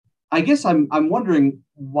 I guess I'm wondering,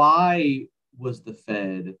 why was the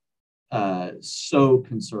Fed so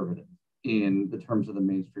conservative in the terms of the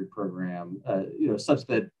Main Street program, such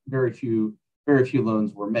that very few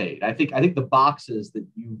loans were made? I think the boxes that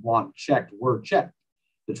you want checked were checked.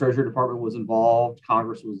 The Treasury Department was involved,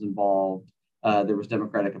 Congress was involved, there was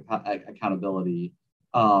democratic accountability.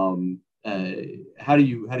 How do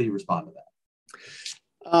you respond to that?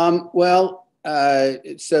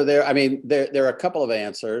 So there are a couple of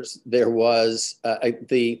answers. There was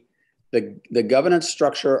the governance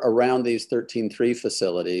structure around these 13.3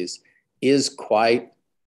 facilities is quite,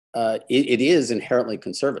 it is inherently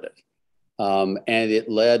conservative. And it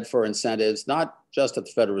led for incentives, not just at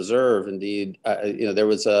the Federal Reserve. Indeed, there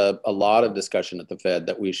was a lot of discussion at the Fed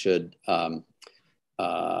that we should,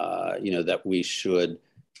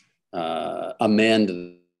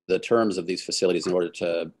 amend the terms of these facilities in order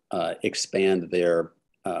to expand their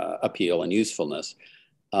appeal and usefulness.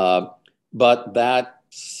 But that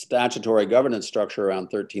statutory governance structure around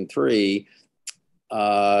 13.3,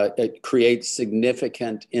 it creates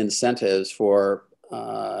significant incentives for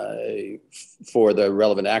the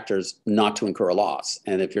relevant actors not to incur a loss.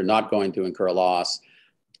 And if you're not going to incur a loss,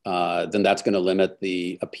 then that's going to limit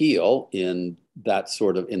the appeal in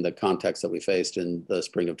the context that we faced in the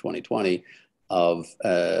spring of 2020 of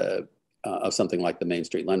something like the Main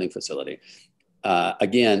Street lending facility.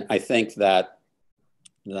 Again, I think that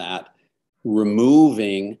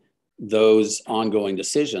removing those ongoing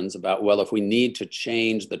decisions about, well, if we need to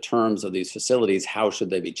change the terms of these facilities, how should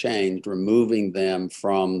they be changed? Removing them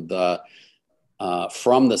from the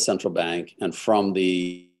central bank and from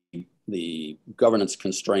the governance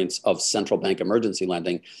constraints of central bank emergency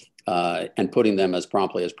lending, and putting them as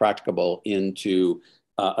promptly as practicable into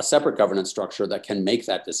a separate governance structure that can make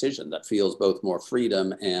that decision, that feels both more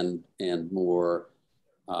freedom and more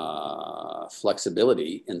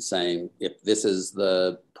flexibility in saying, if this is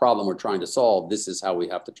the problem we're trying to solve, this is how we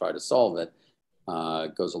have to try to solve it,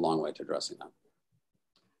 goes a long way to addressing that.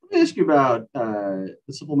 Let me ask you about the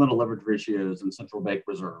supplemental leverage ratios and central bank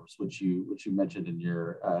reserves, which you mentioned in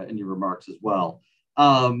your remarks as well.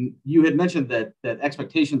 You had mentioned that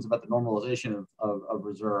expectations about the normalization of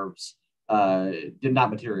reserves did not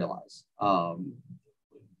materialize. Can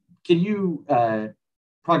you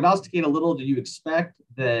prognosticate a little? Do you expect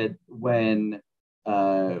that when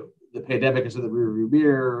the pandemic is in the rearview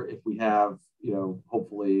mirror, if we have,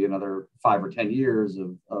 hopefully another 5 or 10 years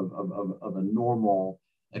of a normal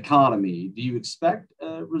economy, do you expect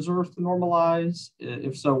reserves to normalize?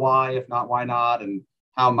 If so, why? If not, why not? And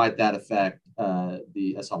how might that affect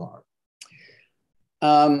the SLR?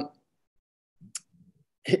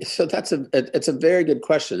 So it's a very good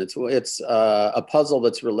question. It's a puzzle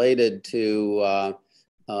that's related to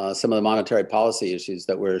some of the monetary policy issues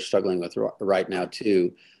that we're struggling with right now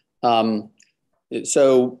too.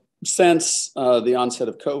 So since the onset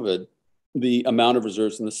of COVID, the amount of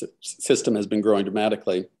reserves in the system has been growing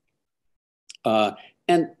dramatically.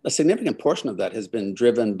 And a significant portion of that has been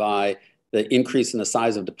driven by the increase in the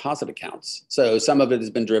size of deposit accounts. So some of it has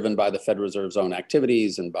been driven by the Federal Reserve's own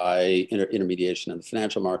activities and by intermediation in the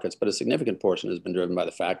financial markets, but a significant portion has been driven by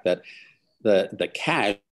the fact that the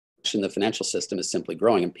cash in the financial system is simply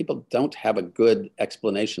growing, and people don't have a good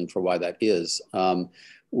explanation for why that is.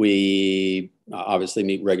 We obviously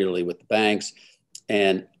meet regularly with the banks,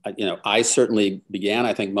 and I certainly began,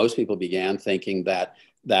 I think most people began thinking that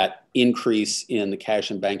increase in the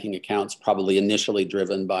cash and banking accounts, probably initially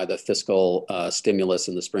driven by the fiscal stimulus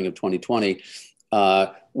in the spring of 2020,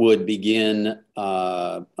 would begin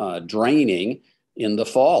draining in the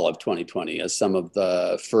fall of 2020 as some of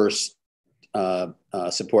the first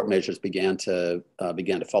support measures began to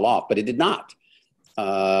fall off. But it did not.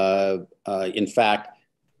 In fact,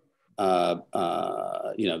 the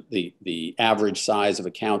average size of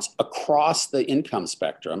accounts across the income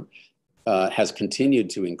spectrum has continued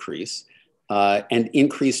to increase and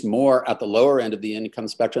increase more at the lower end of the income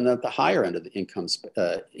spectrum than at the higher end of the income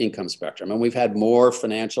spectrum. And we've had more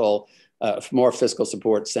fiscal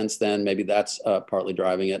support since then. Maybe that's partly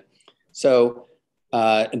driving it. So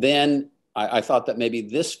then I thought that maybe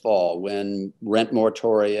this fall, when rent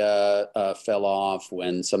moratoria fell off,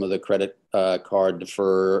 when some of the credit card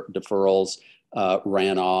deferrals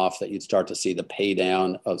ran off, that you'd start to see the pay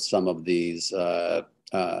down of some of these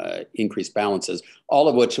increased balances, all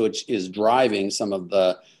of which is driving some of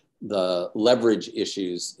the leverage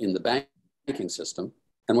issues in the banking system.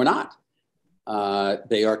 And we're not.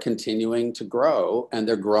 They are continuing to grow, and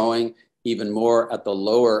they're growing even more at the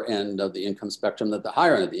lower end of the income spectrum than the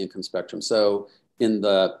higher end of the income spectrum. So in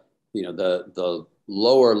the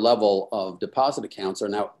lower level of deposit accounts are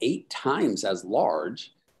now 8 times as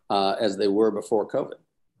large as they were before COVID.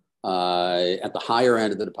 At the higher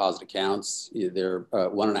end of the deposit accounts, they're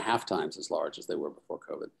 1.5 times as large as they were before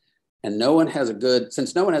COVID. And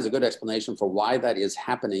since no one has a good explanation for why that is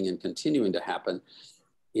happening and continuing to happen,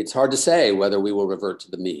 it's hard to say whether we will revert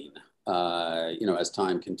to the mean, as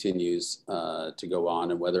time continues to go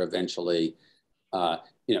on, and whether eventually,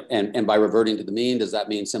 and by reverting to the mean, does that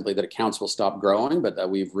mean simply that accounts will stop growing, but that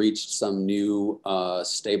we've reached some new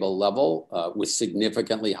stable level with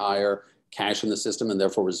significantly higher cash in the system and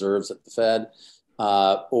therefore reserves at the Fed,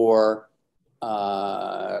 or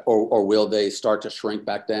will they start to shrink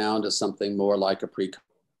back down to something more like a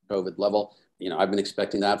pre-COVID level? I've been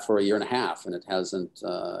expecting that for 1.5 years, and it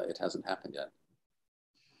hasn't happened yet.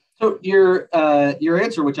 So your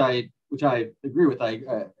answer, which I agree with, I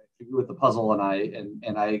agree with the puzzle, and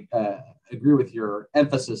I agree with your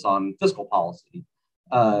emphasis on fiscal policy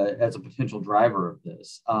as a potential driver of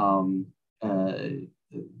this.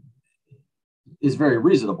 Is very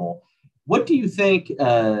reasonable. What do you think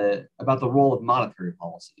about the role of monetary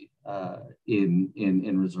policy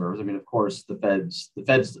in reserves? I mean, of course, the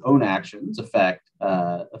Fed's own actions affect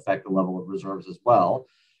the level of reserves as well.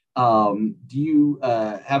 Do you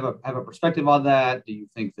have a perspective on that? Do you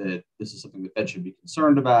think that this is something the Fed should be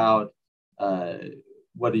concerned about?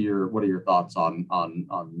 What are your thoughts on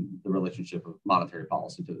the relationship of monetary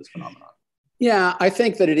policy to this phenomenon? Yeah, I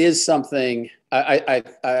think that it is something. I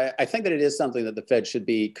think that it is something that the Fed should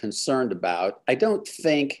be concerned about. I don't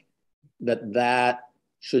think that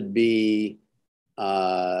should be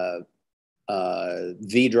the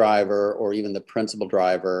driver or even the principal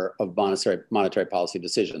driver of monetary policy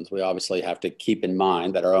decisions. We obviously have to keep in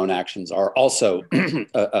mind that our own actions are also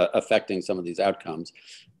affecting some of these outcomes.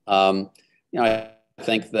 I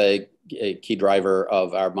think the key driver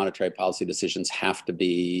of our monetary policy decisions have to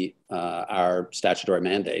be our statutory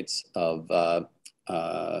mandates of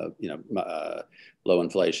low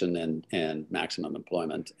inflation and maximum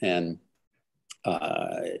employment, and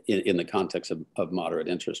in the context of moderate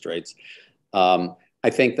interest rates. I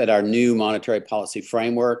think that our new monetary policy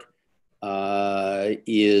framework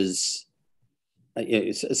is,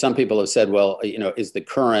 some people have said, well, is the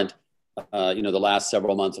current the last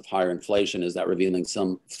several months of higher inflation, is that revealing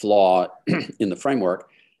some flaw in the framework?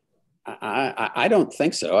 I don't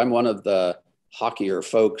think so. I'm one of the hawkier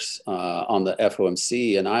folks on the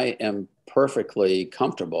FOMC, and I am perfectly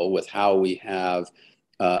comfortable with how we have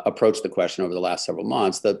approached the question over the last several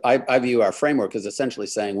months. I view our framework as essentially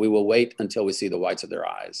saying we will wait until we see the whites of their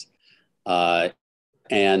eyes.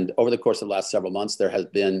 And over the course of the last several months, there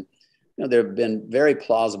have been very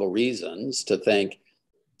plausible reasons to think,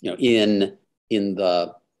 in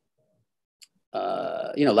the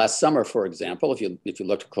last summer, for example, if you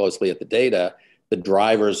looked closely at the data, the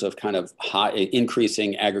drivers of kind of high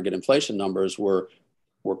increasing aggregate inflation numbers were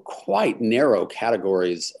were quite narrow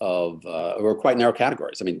categories of I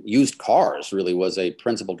mean, used cars really was a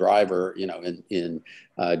principal driver, in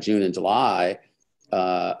June and July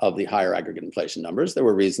of the higher aggregate inflation numbers. There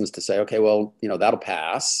were reasons to say, okay, well, that'll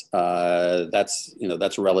pass.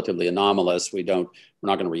 That's relatively anomalous. We're not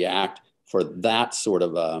going to react for that sort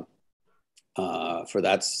of a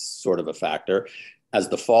factor. As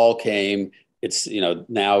the fall came, it's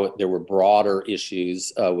now there were broader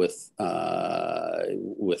issues with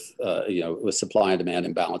supply and demand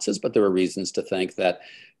imbalances, but there were reasons to think that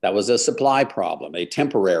was a supply problem, a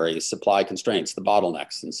temporary supply constraints, the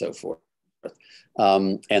bottlenecks, and so forth,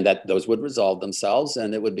 and that those would resolve themselves,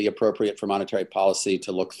 and it would be appropriate for monetary policy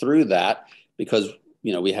to look through that because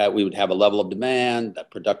we would have a level of demand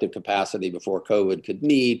that productive capacity before COVID could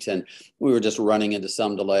meet, and we were just running into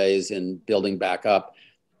some delays in building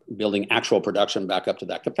actual production back up to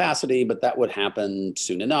that capacity, but that would happen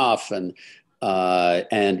soon enough. And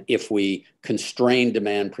if we constrain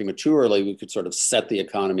demand prematurely, we could sort of set the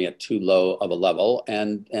economy at too low of a level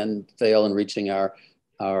and fail in reaching our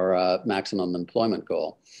maximum employment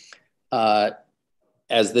goal.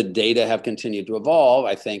 As the data have continued to evolve,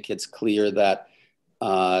 I think it's clear that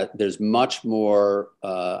there's much more,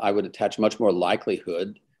 I would attach much more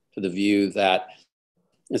likelihood to the view that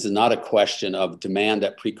this is not a question of demand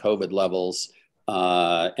at pre-COVID levels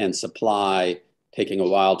and supply taking a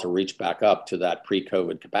while to reach back up to that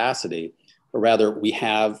pre-COVID capacity, but rather we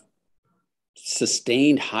have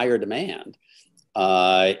sustained higher demand,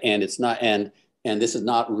 and it's not, and this is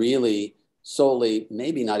not really solely,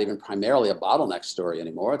 maybe not even primarily a bottleneck story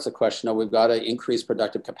anymore. It's a question of we've got to increase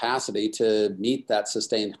productive capacity to meet that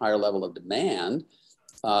sustained higher level of demand,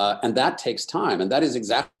 and that takes time, and that is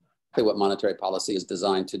exactly what monetary policy is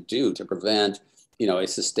designed to do, to prevent, a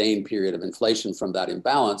sustained period of inflation from that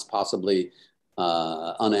imbalance, possibly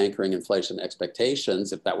unanchoring inflation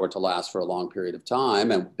expectations if that were to last for a long period of time.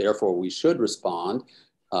 And therefore, we should respond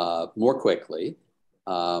more quickly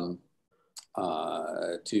to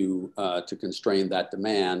constrain that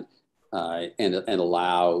demand and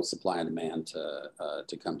allow supply and demand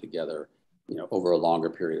to come together, over a longer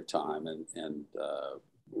period of time and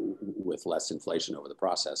with less inflation over the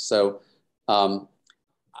process. So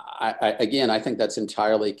I think that's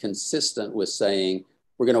entirely consistent with saying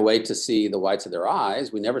we're going to wait to see the whites of their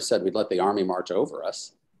eyes. We never said we'd let the army march over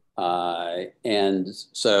us. And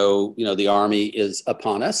so, the army is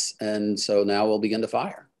upon us. And so now we'll begin to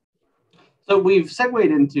fire. So we've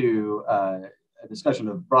segued into a discussion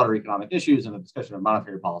of broader economic issues and a discussion of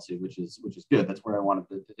monetary policy, which is good. That's where I wanted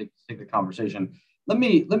to take the conversation. Let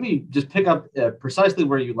me just pick up precisely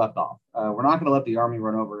where you left off. We're not going to let the army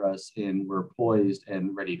run over us, and we're poised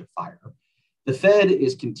and ready to fire. The Fed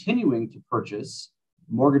is continuing to purchase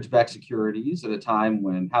mortgage-backed securities at a time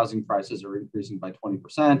when housing prices are increasing by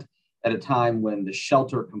 20%, at a time when the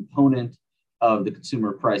shelter component of the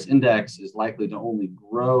consumer price index is likely to only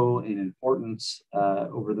grow in importance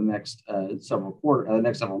over the next several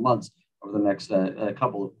months, over the next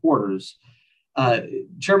couple of quarters.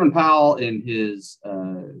 Chairman Powell, in his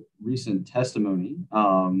recent testimony,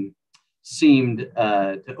 seemed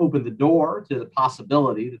to open the door to the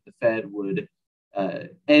possibility that the Fed would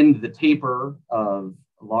end the taper of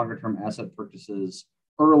longer-term asset purchases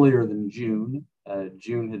earlier than June.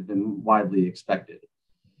 June had been widely expected.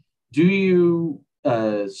 Do you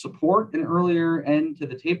support an earlier end to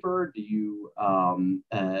the taper? Do you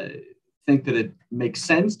think that it makes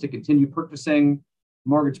sense to continue purchasing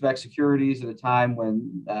mortgage-backed securities at a time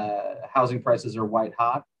when housing prices are white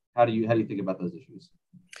hot? How do you think about those issues?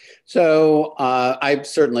 So I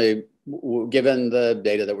certainly, given the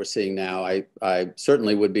data that we're seeing now, I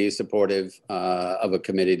certainly would be supportive of a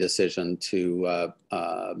committee decision to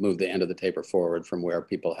move the end of the taper forward from where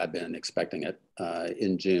people had been expecting it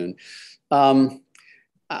in June.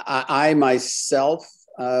 I myself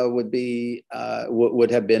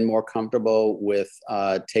would have been more comfortable with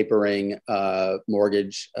tapering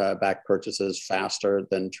mortgage-backed purchases faster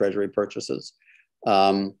than Treasury purchases.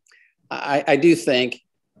 I do think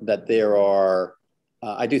that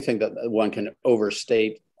I do think that one can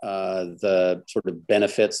overstate the sort of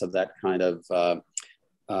benefits of that kind of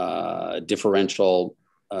differential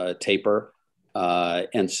taper.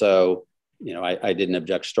 And so, I didn't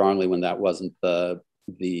object strongly when that wasn't the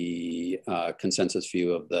consensus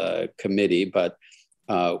view of the committee, but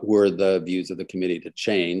were the views of the committee to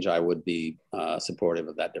change, I would be supportive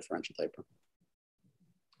of that differential taper.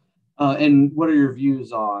 And what are your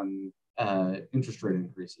views on interest rate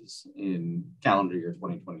increases in calendar year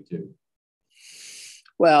 2022?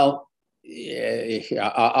 Well,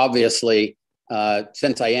 obviously,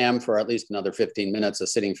 since I am for at least another 15 minutes a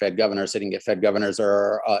sitting Fed governor, sitting Fed governors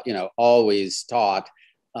are always taught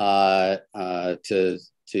to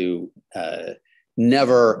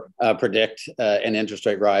never predict an interest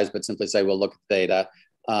rate rise, but simply say, well, look at the data.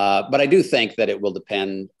 But I do think that it will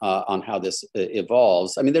depend on how this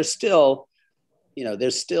evolves. I mean, there's still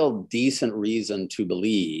decent reason to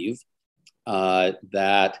believe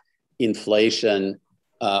that inflation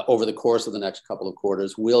over the course of the next couple of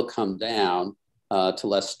quarters will come down to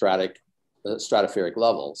less stratospheric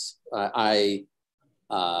levels. I'm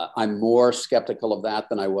more skeptical of that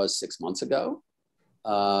than I was 6 months ago,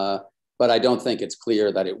 but I don't think it's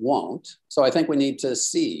clear that it won't. So I think we need to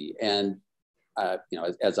see. And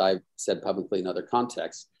as I've said publicly in other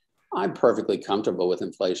contexts, I'm perfectly comfortable with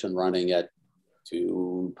inflation running at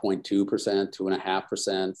 2.2%,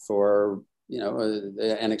 2.5% for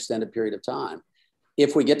an extended period of time.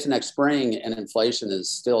 If we get to next spring and inflation is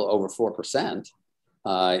still over 4%,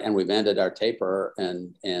 and we've ended our taper,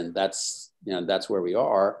 and that's where we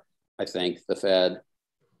are, I think the Fed,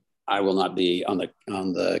 I will not be on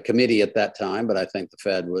the committee at that time, but I think the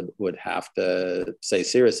Fed would have to say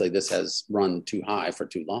seriously, this has run too high for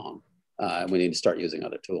too long. We need to start using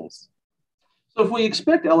other tools. So if we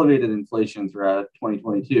expect elevated inflation throughout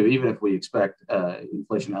 2022, even if we expect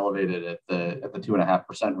inflation elevated at the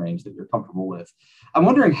 2.5% range that you're comfortable with, I'm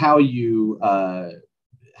wondering how you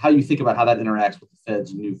think about how that interacts with the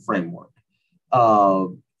Fed's new framework.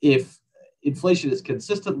 If inflation is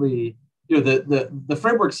consistently, the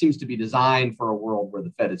framework seems to be designed for a world where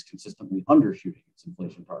the Fed is consistently undershooting its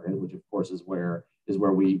inflation target, which of course is where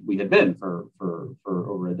we had been for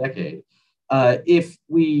over a decade. If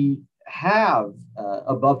we have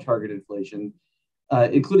above target inflation,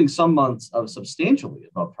 including some months of substantially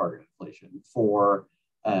above target inflation for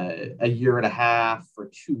a year and a half, for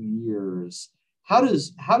 2 years, how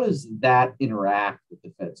does that interact with the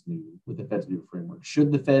Fed's new framework?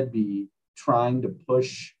 Should the Fed be trying to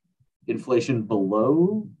push inflation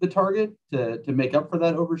below the target to make up for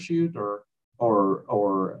that overshoot, or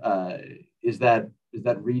is that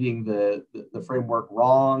reading the framework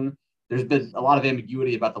wrong? There's been a lot of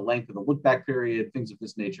ambiguity about the length of the look-back period, things of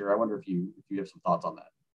this nature. I wonder if you have some thoughts on that.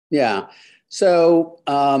 Yeah. So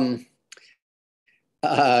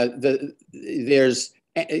there's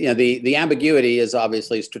the ambiguity is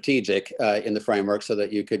obviously strategic in the framework, so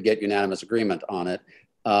that you could get unanimous agreement on it.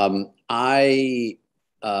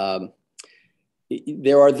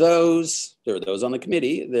 There are those on the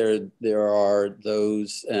committee. There are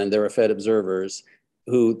those, and there are Fed observers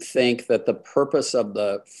who think that the purpose of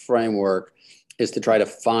the framework is to try to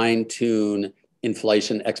fine-tune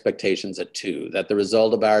inflation expectations at 2, that the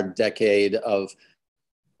result of our decade of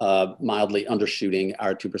mildly undershooting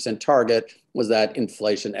our 2% target was that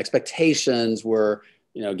inflation expectations were,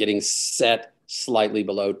 getting set slightly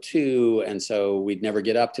below 2, and so we'd never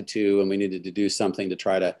get up to 2, and we needed to do something to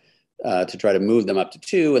try to move them up to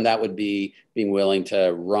 2, and that would be being willing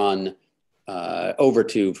to run over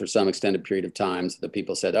 2 for some extended period of time, so that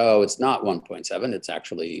people said, oh, it's not 1.7, it's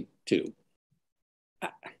actually 2.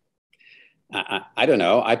 I don't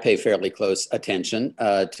know. I pay fairly close attention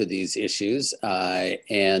to these issues,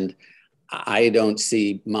 and I don't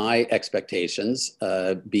see my expectations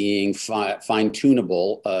being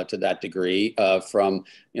fine-tunable to that degree from,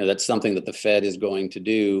 that's something that the Fed is going to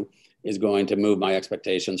do, is going to move my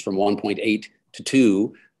expectations from 1.8 to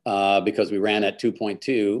 2 because we ran at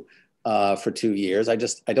 2.2 for 2 years. I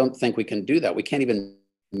don't think we can do that. We can't even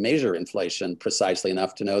measure inflation precisely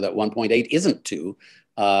enough to know that 1.8 isn't 2,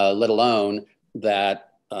 let alone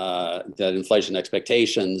that inflation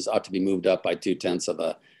expectations ought to be moved up by 0.2 of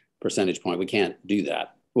a percentage point. We can't do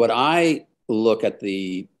that. What I look at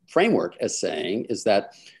the framework as saying is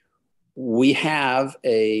that we have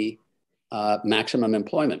a maximum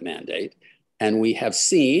employment mandate, and we have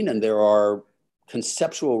seen, and there are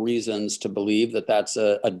conceptual reasons to believe that that's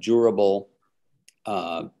a durable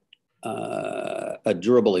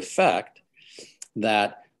effect,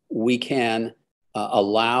 that we can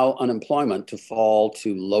allow unemployment to fall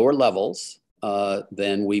to lower levels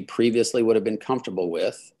than we previously would have been comfortable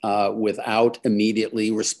with without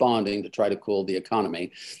immediately responding to try to cool the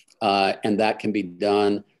economy. And that can be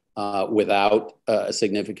done without a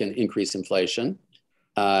significant increase in inflation.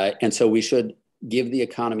 And so we should give the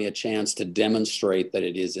economy a chance to demonstrate that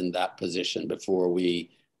it is in that position before we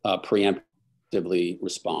preemptively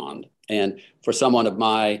respond. And for someone of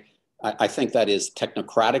I think that is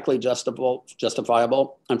technocratically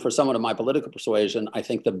justifiable. And for someone of my political persuasion, I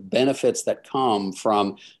think the benefits that come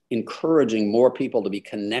from encouraging more people to be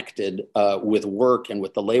connected with work and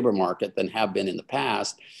with the labor market than have been in the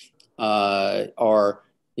past are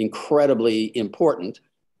incredibly important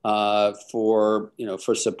for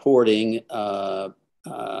supporting a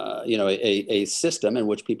system in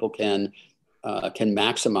which people can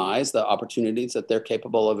maximize the opportunities that they're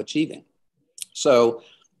capable of achieving. So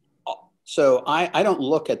I don't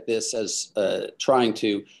look at this as trying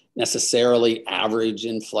to necessarily average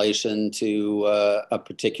inflation to a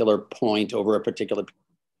particular point over a particular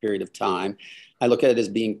period of time. I look at it as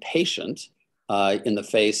being patient in the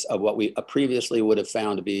face of what we previously would have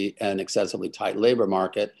found to be an excessively tight labor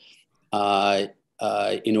market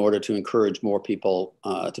in order to encourage more people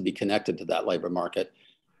to be connected to that labor market,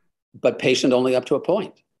 but patient only up to a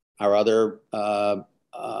point. Our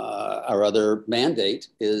other mandate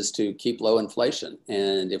is to keep low inflation.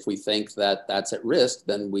 And if we think that that's at risk,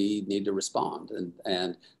 then we need to respond.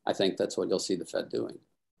 And I think that's what you'll see the Fed doing.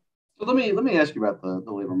 So let me ask you about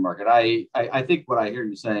the labor market. I think what I hear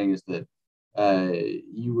you saying is that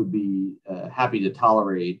you would be happy to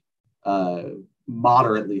tolerate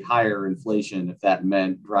moderately higher inflation if that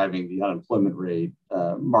meant driving the unemployment rate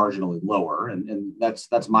marginally lower. And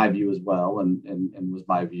that's my view as well, and was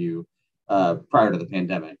my view prior to the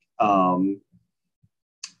pandemic.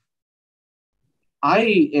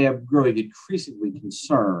 I am growing increasingly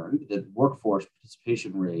concerned that workforce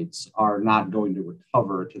participation rates are not going to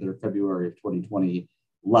recover to their February of 2020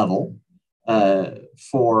 level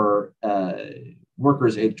for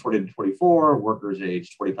workers aged 20 to 24, workers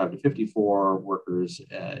aged 25 to 54, workers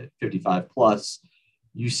 55 plus.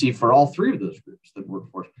 You see for all three of those groups that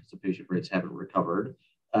workforce participation rates haven't recovered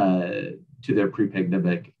to their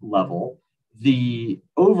pre-pandemic level. The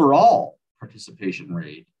overall participation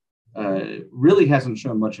rate really hasn't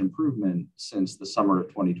shown much improvement since the summer of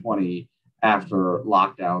 2020 after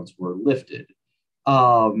lockdowns were lifted.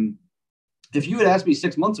 If you had asked me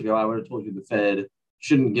 6 months ago, I would have told you the Fed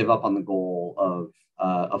shouldn't give up on the goal of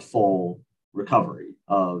a full recovery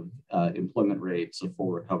of employment rates, a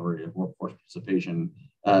full recovery of workforce participation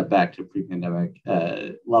back to pre-pandemic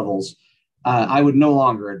levels. I would no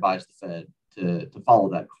longer advise the Fed to follow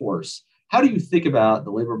that course. How do you think about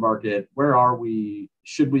the labor market? Where are we?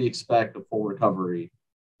 Should we expect a full recovery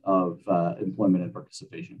of employment and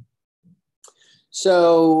participation?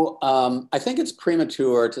 So I think it's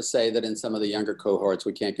premature to say that in some of the younger cohorts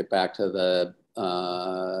we can't get back to the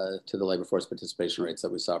labor force participation rates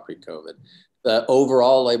that we saw pre-COVID. The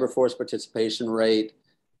overall labor force participation rate,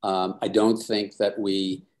 I don't think that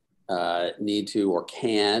we need to or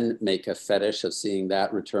can make a fetish of seeing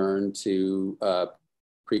that return to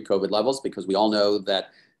pre-COVID levels, because we all know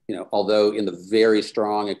that, although in the very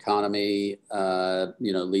strong economy,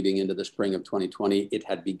 leading into the spring of 2020, it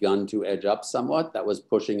had begun to edge up somewhat. That was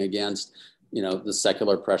pushing against, the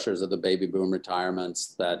secular pressures of the baby boom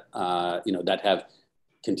retirements that, that have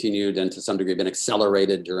continued and to some degree been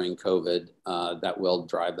accelerated during COVID, that will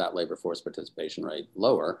drive that labor force participation rate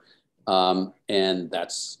lower. And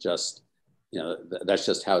that's just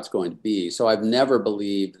how it's going to be. So I've never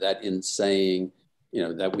believed that in saying,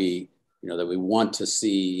 that we want to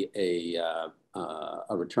see a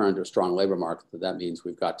return to a strong labor market, that means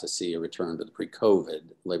we've got to see a return to the pre-COVID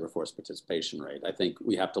labor force participation rate. I think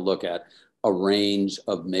we have to look at a range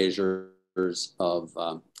of measures of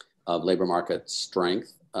labor market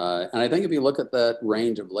strength. And I think if you look at that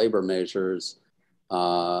range of labor measures,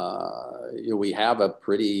 we have a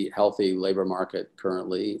pretty healthy labor market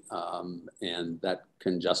currently, and that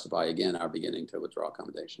can justify, again, our beginning to withdraw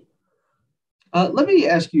accommodation. Let me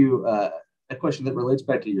ask you a question that relates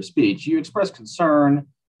back to your speech. You expressed concern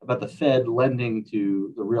about the Fed lending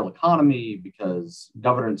to the real economy because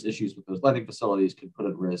governance issues with those lending facilities could put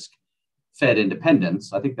at risk Fed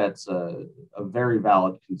independence. I think that's a very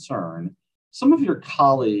valid concern. Some of your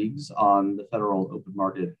colleagues on the Federal Open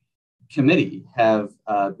Market Committee have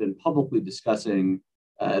been publicly discussing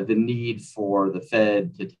the need for the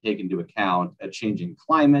Fed to take into account a changing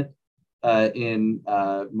climate in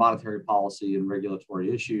monetary policy and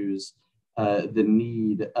regulatory issues, the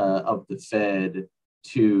need of the Fed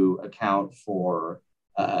to account for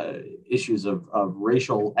issues of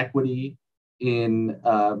racial equity in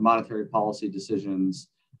monetary policy decisions.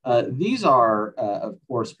 These are, of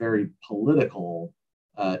course, very political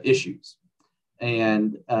issues.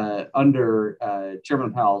 And under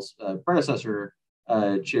Chairman Powell's predecessor,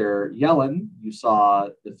 Chair Yellen, you saw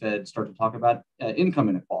the Fed start to talk about income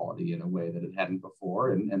inequality in a way that it hadn't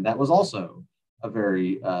before, and that was also a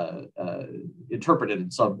very interpreted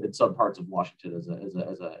in some parts of Washington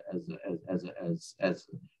as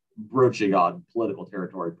broaching on political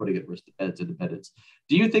territory, putting at risk the Fed's independence.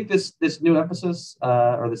 Do you think this new emphasis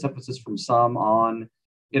or this emphasis from some on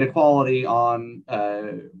inequality, on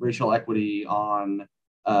racial equity, on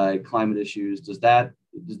climate issues, does that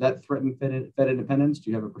does that threaten Fed independence? Do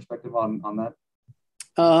you have a perspective on that?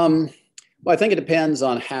 Well, I think it depends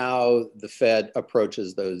on how the Fed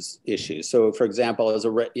approaches those issues. So, for example,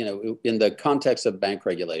 in the context of bank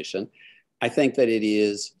regulation, I think that it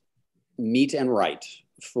is meet and right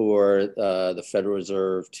for the Federal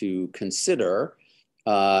Reserve to consider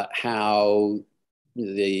how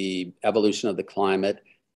the evolution of the climate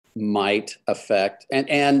might affect,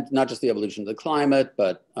 and not just the evolution of the climate,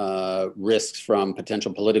 but risks from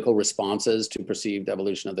potential political responses to perceived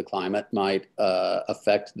evolution of the climate might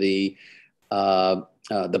affect the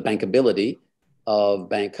bankability of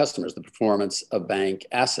bank customers, the performance of bank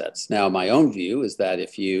assets. Now, my own view is that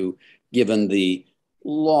given the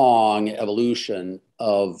long evolution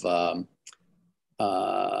of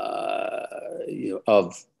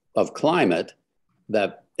climate,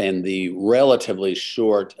 and the relatively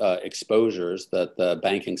short exposures that the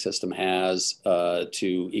banking system has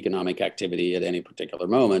to economic activity at any particular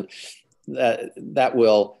moment, that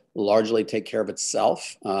will largely take care of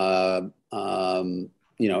itself. As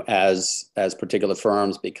particular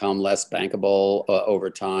firms become less bankable over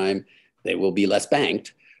time, they will be less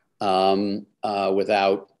banked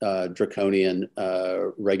without draconian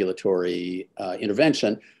regulatory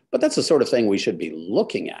intervention. But that's the sort of thing we should be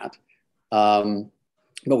looking at.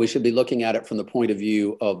 But we should be looking at it from the point of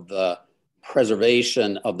view of the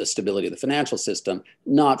preservation of the stability of the financial system,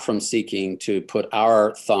 not from seeking to put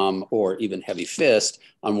our thumb or even heavy fist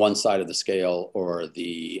on one side of the scale or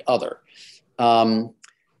the other.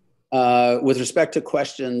 With respect to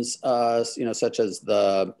questions, such as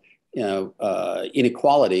the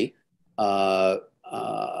inequality, I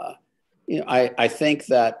think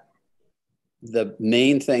that the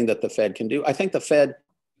main thing that the Fed can do, I think the Fed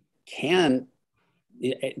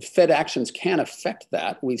actions can affect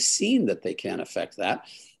that. We've seen that they can affect that,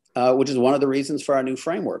 which is one of the reasons for our new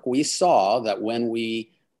framework. We saw that when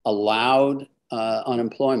we allowed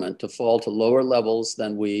unemployment to fall to lower levels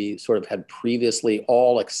than we sort of had previously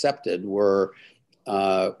all accepted would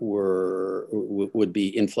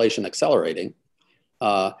be inflation accelerating,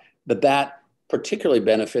 that particularly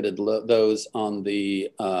benefited those in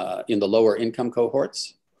the lower income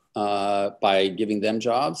cohorts by giving them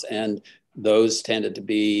jobs, and those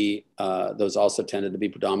also tended to be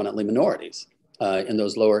predominantly minorities in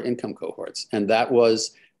those lower income cohorts, and that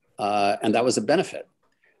was a benefit.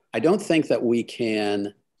 I don't think that we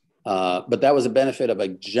can, but that was a benefit of a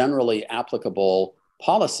generally applicable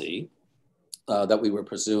policy that we were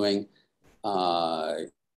pursuing,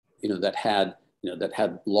 that had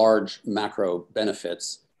large macro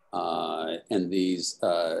benefits and these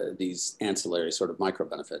ancillary sort of micro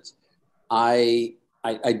benefits. I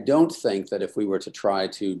don't think that if we were to try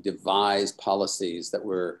to devise policies that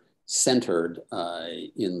were centered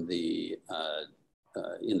in the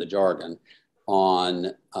jargon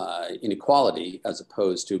on inequality as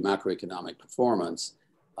opposed to macroeconomic performance,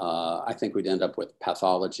 I think we'd end up with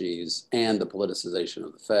pathologies and the politicization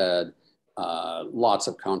of the Fed, lots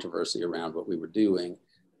of controversy around what we were doing.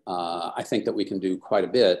 I think that we can do quite a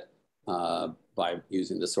bit by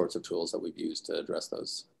using the sorts of tools that we've used to address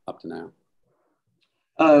those up to now.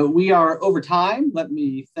 We are over time. Let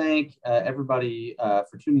me thank everybody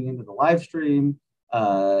for tuning into the live stream.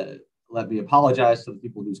 Let me apologize to the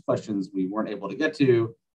people whose questions we weren't able to get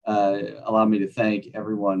to. Allow me to thank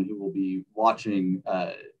everyone who will be watching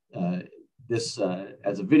this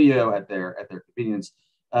as a video at their convenience.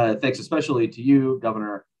 Thanks especially to you,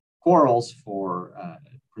 Governor Quarles, for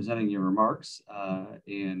presenting your remarks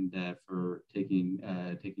and for taking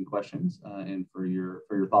questions and for your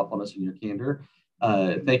thoughtfulness and your candor.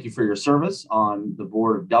 Thank you for your service on the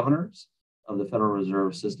Board of Governors of the Federal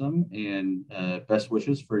Reserve System, and best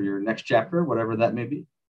wishes for your next chapter, whatever that may be.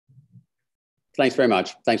 Thanks very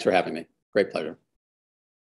much. Thanks for having me. Great pleasure.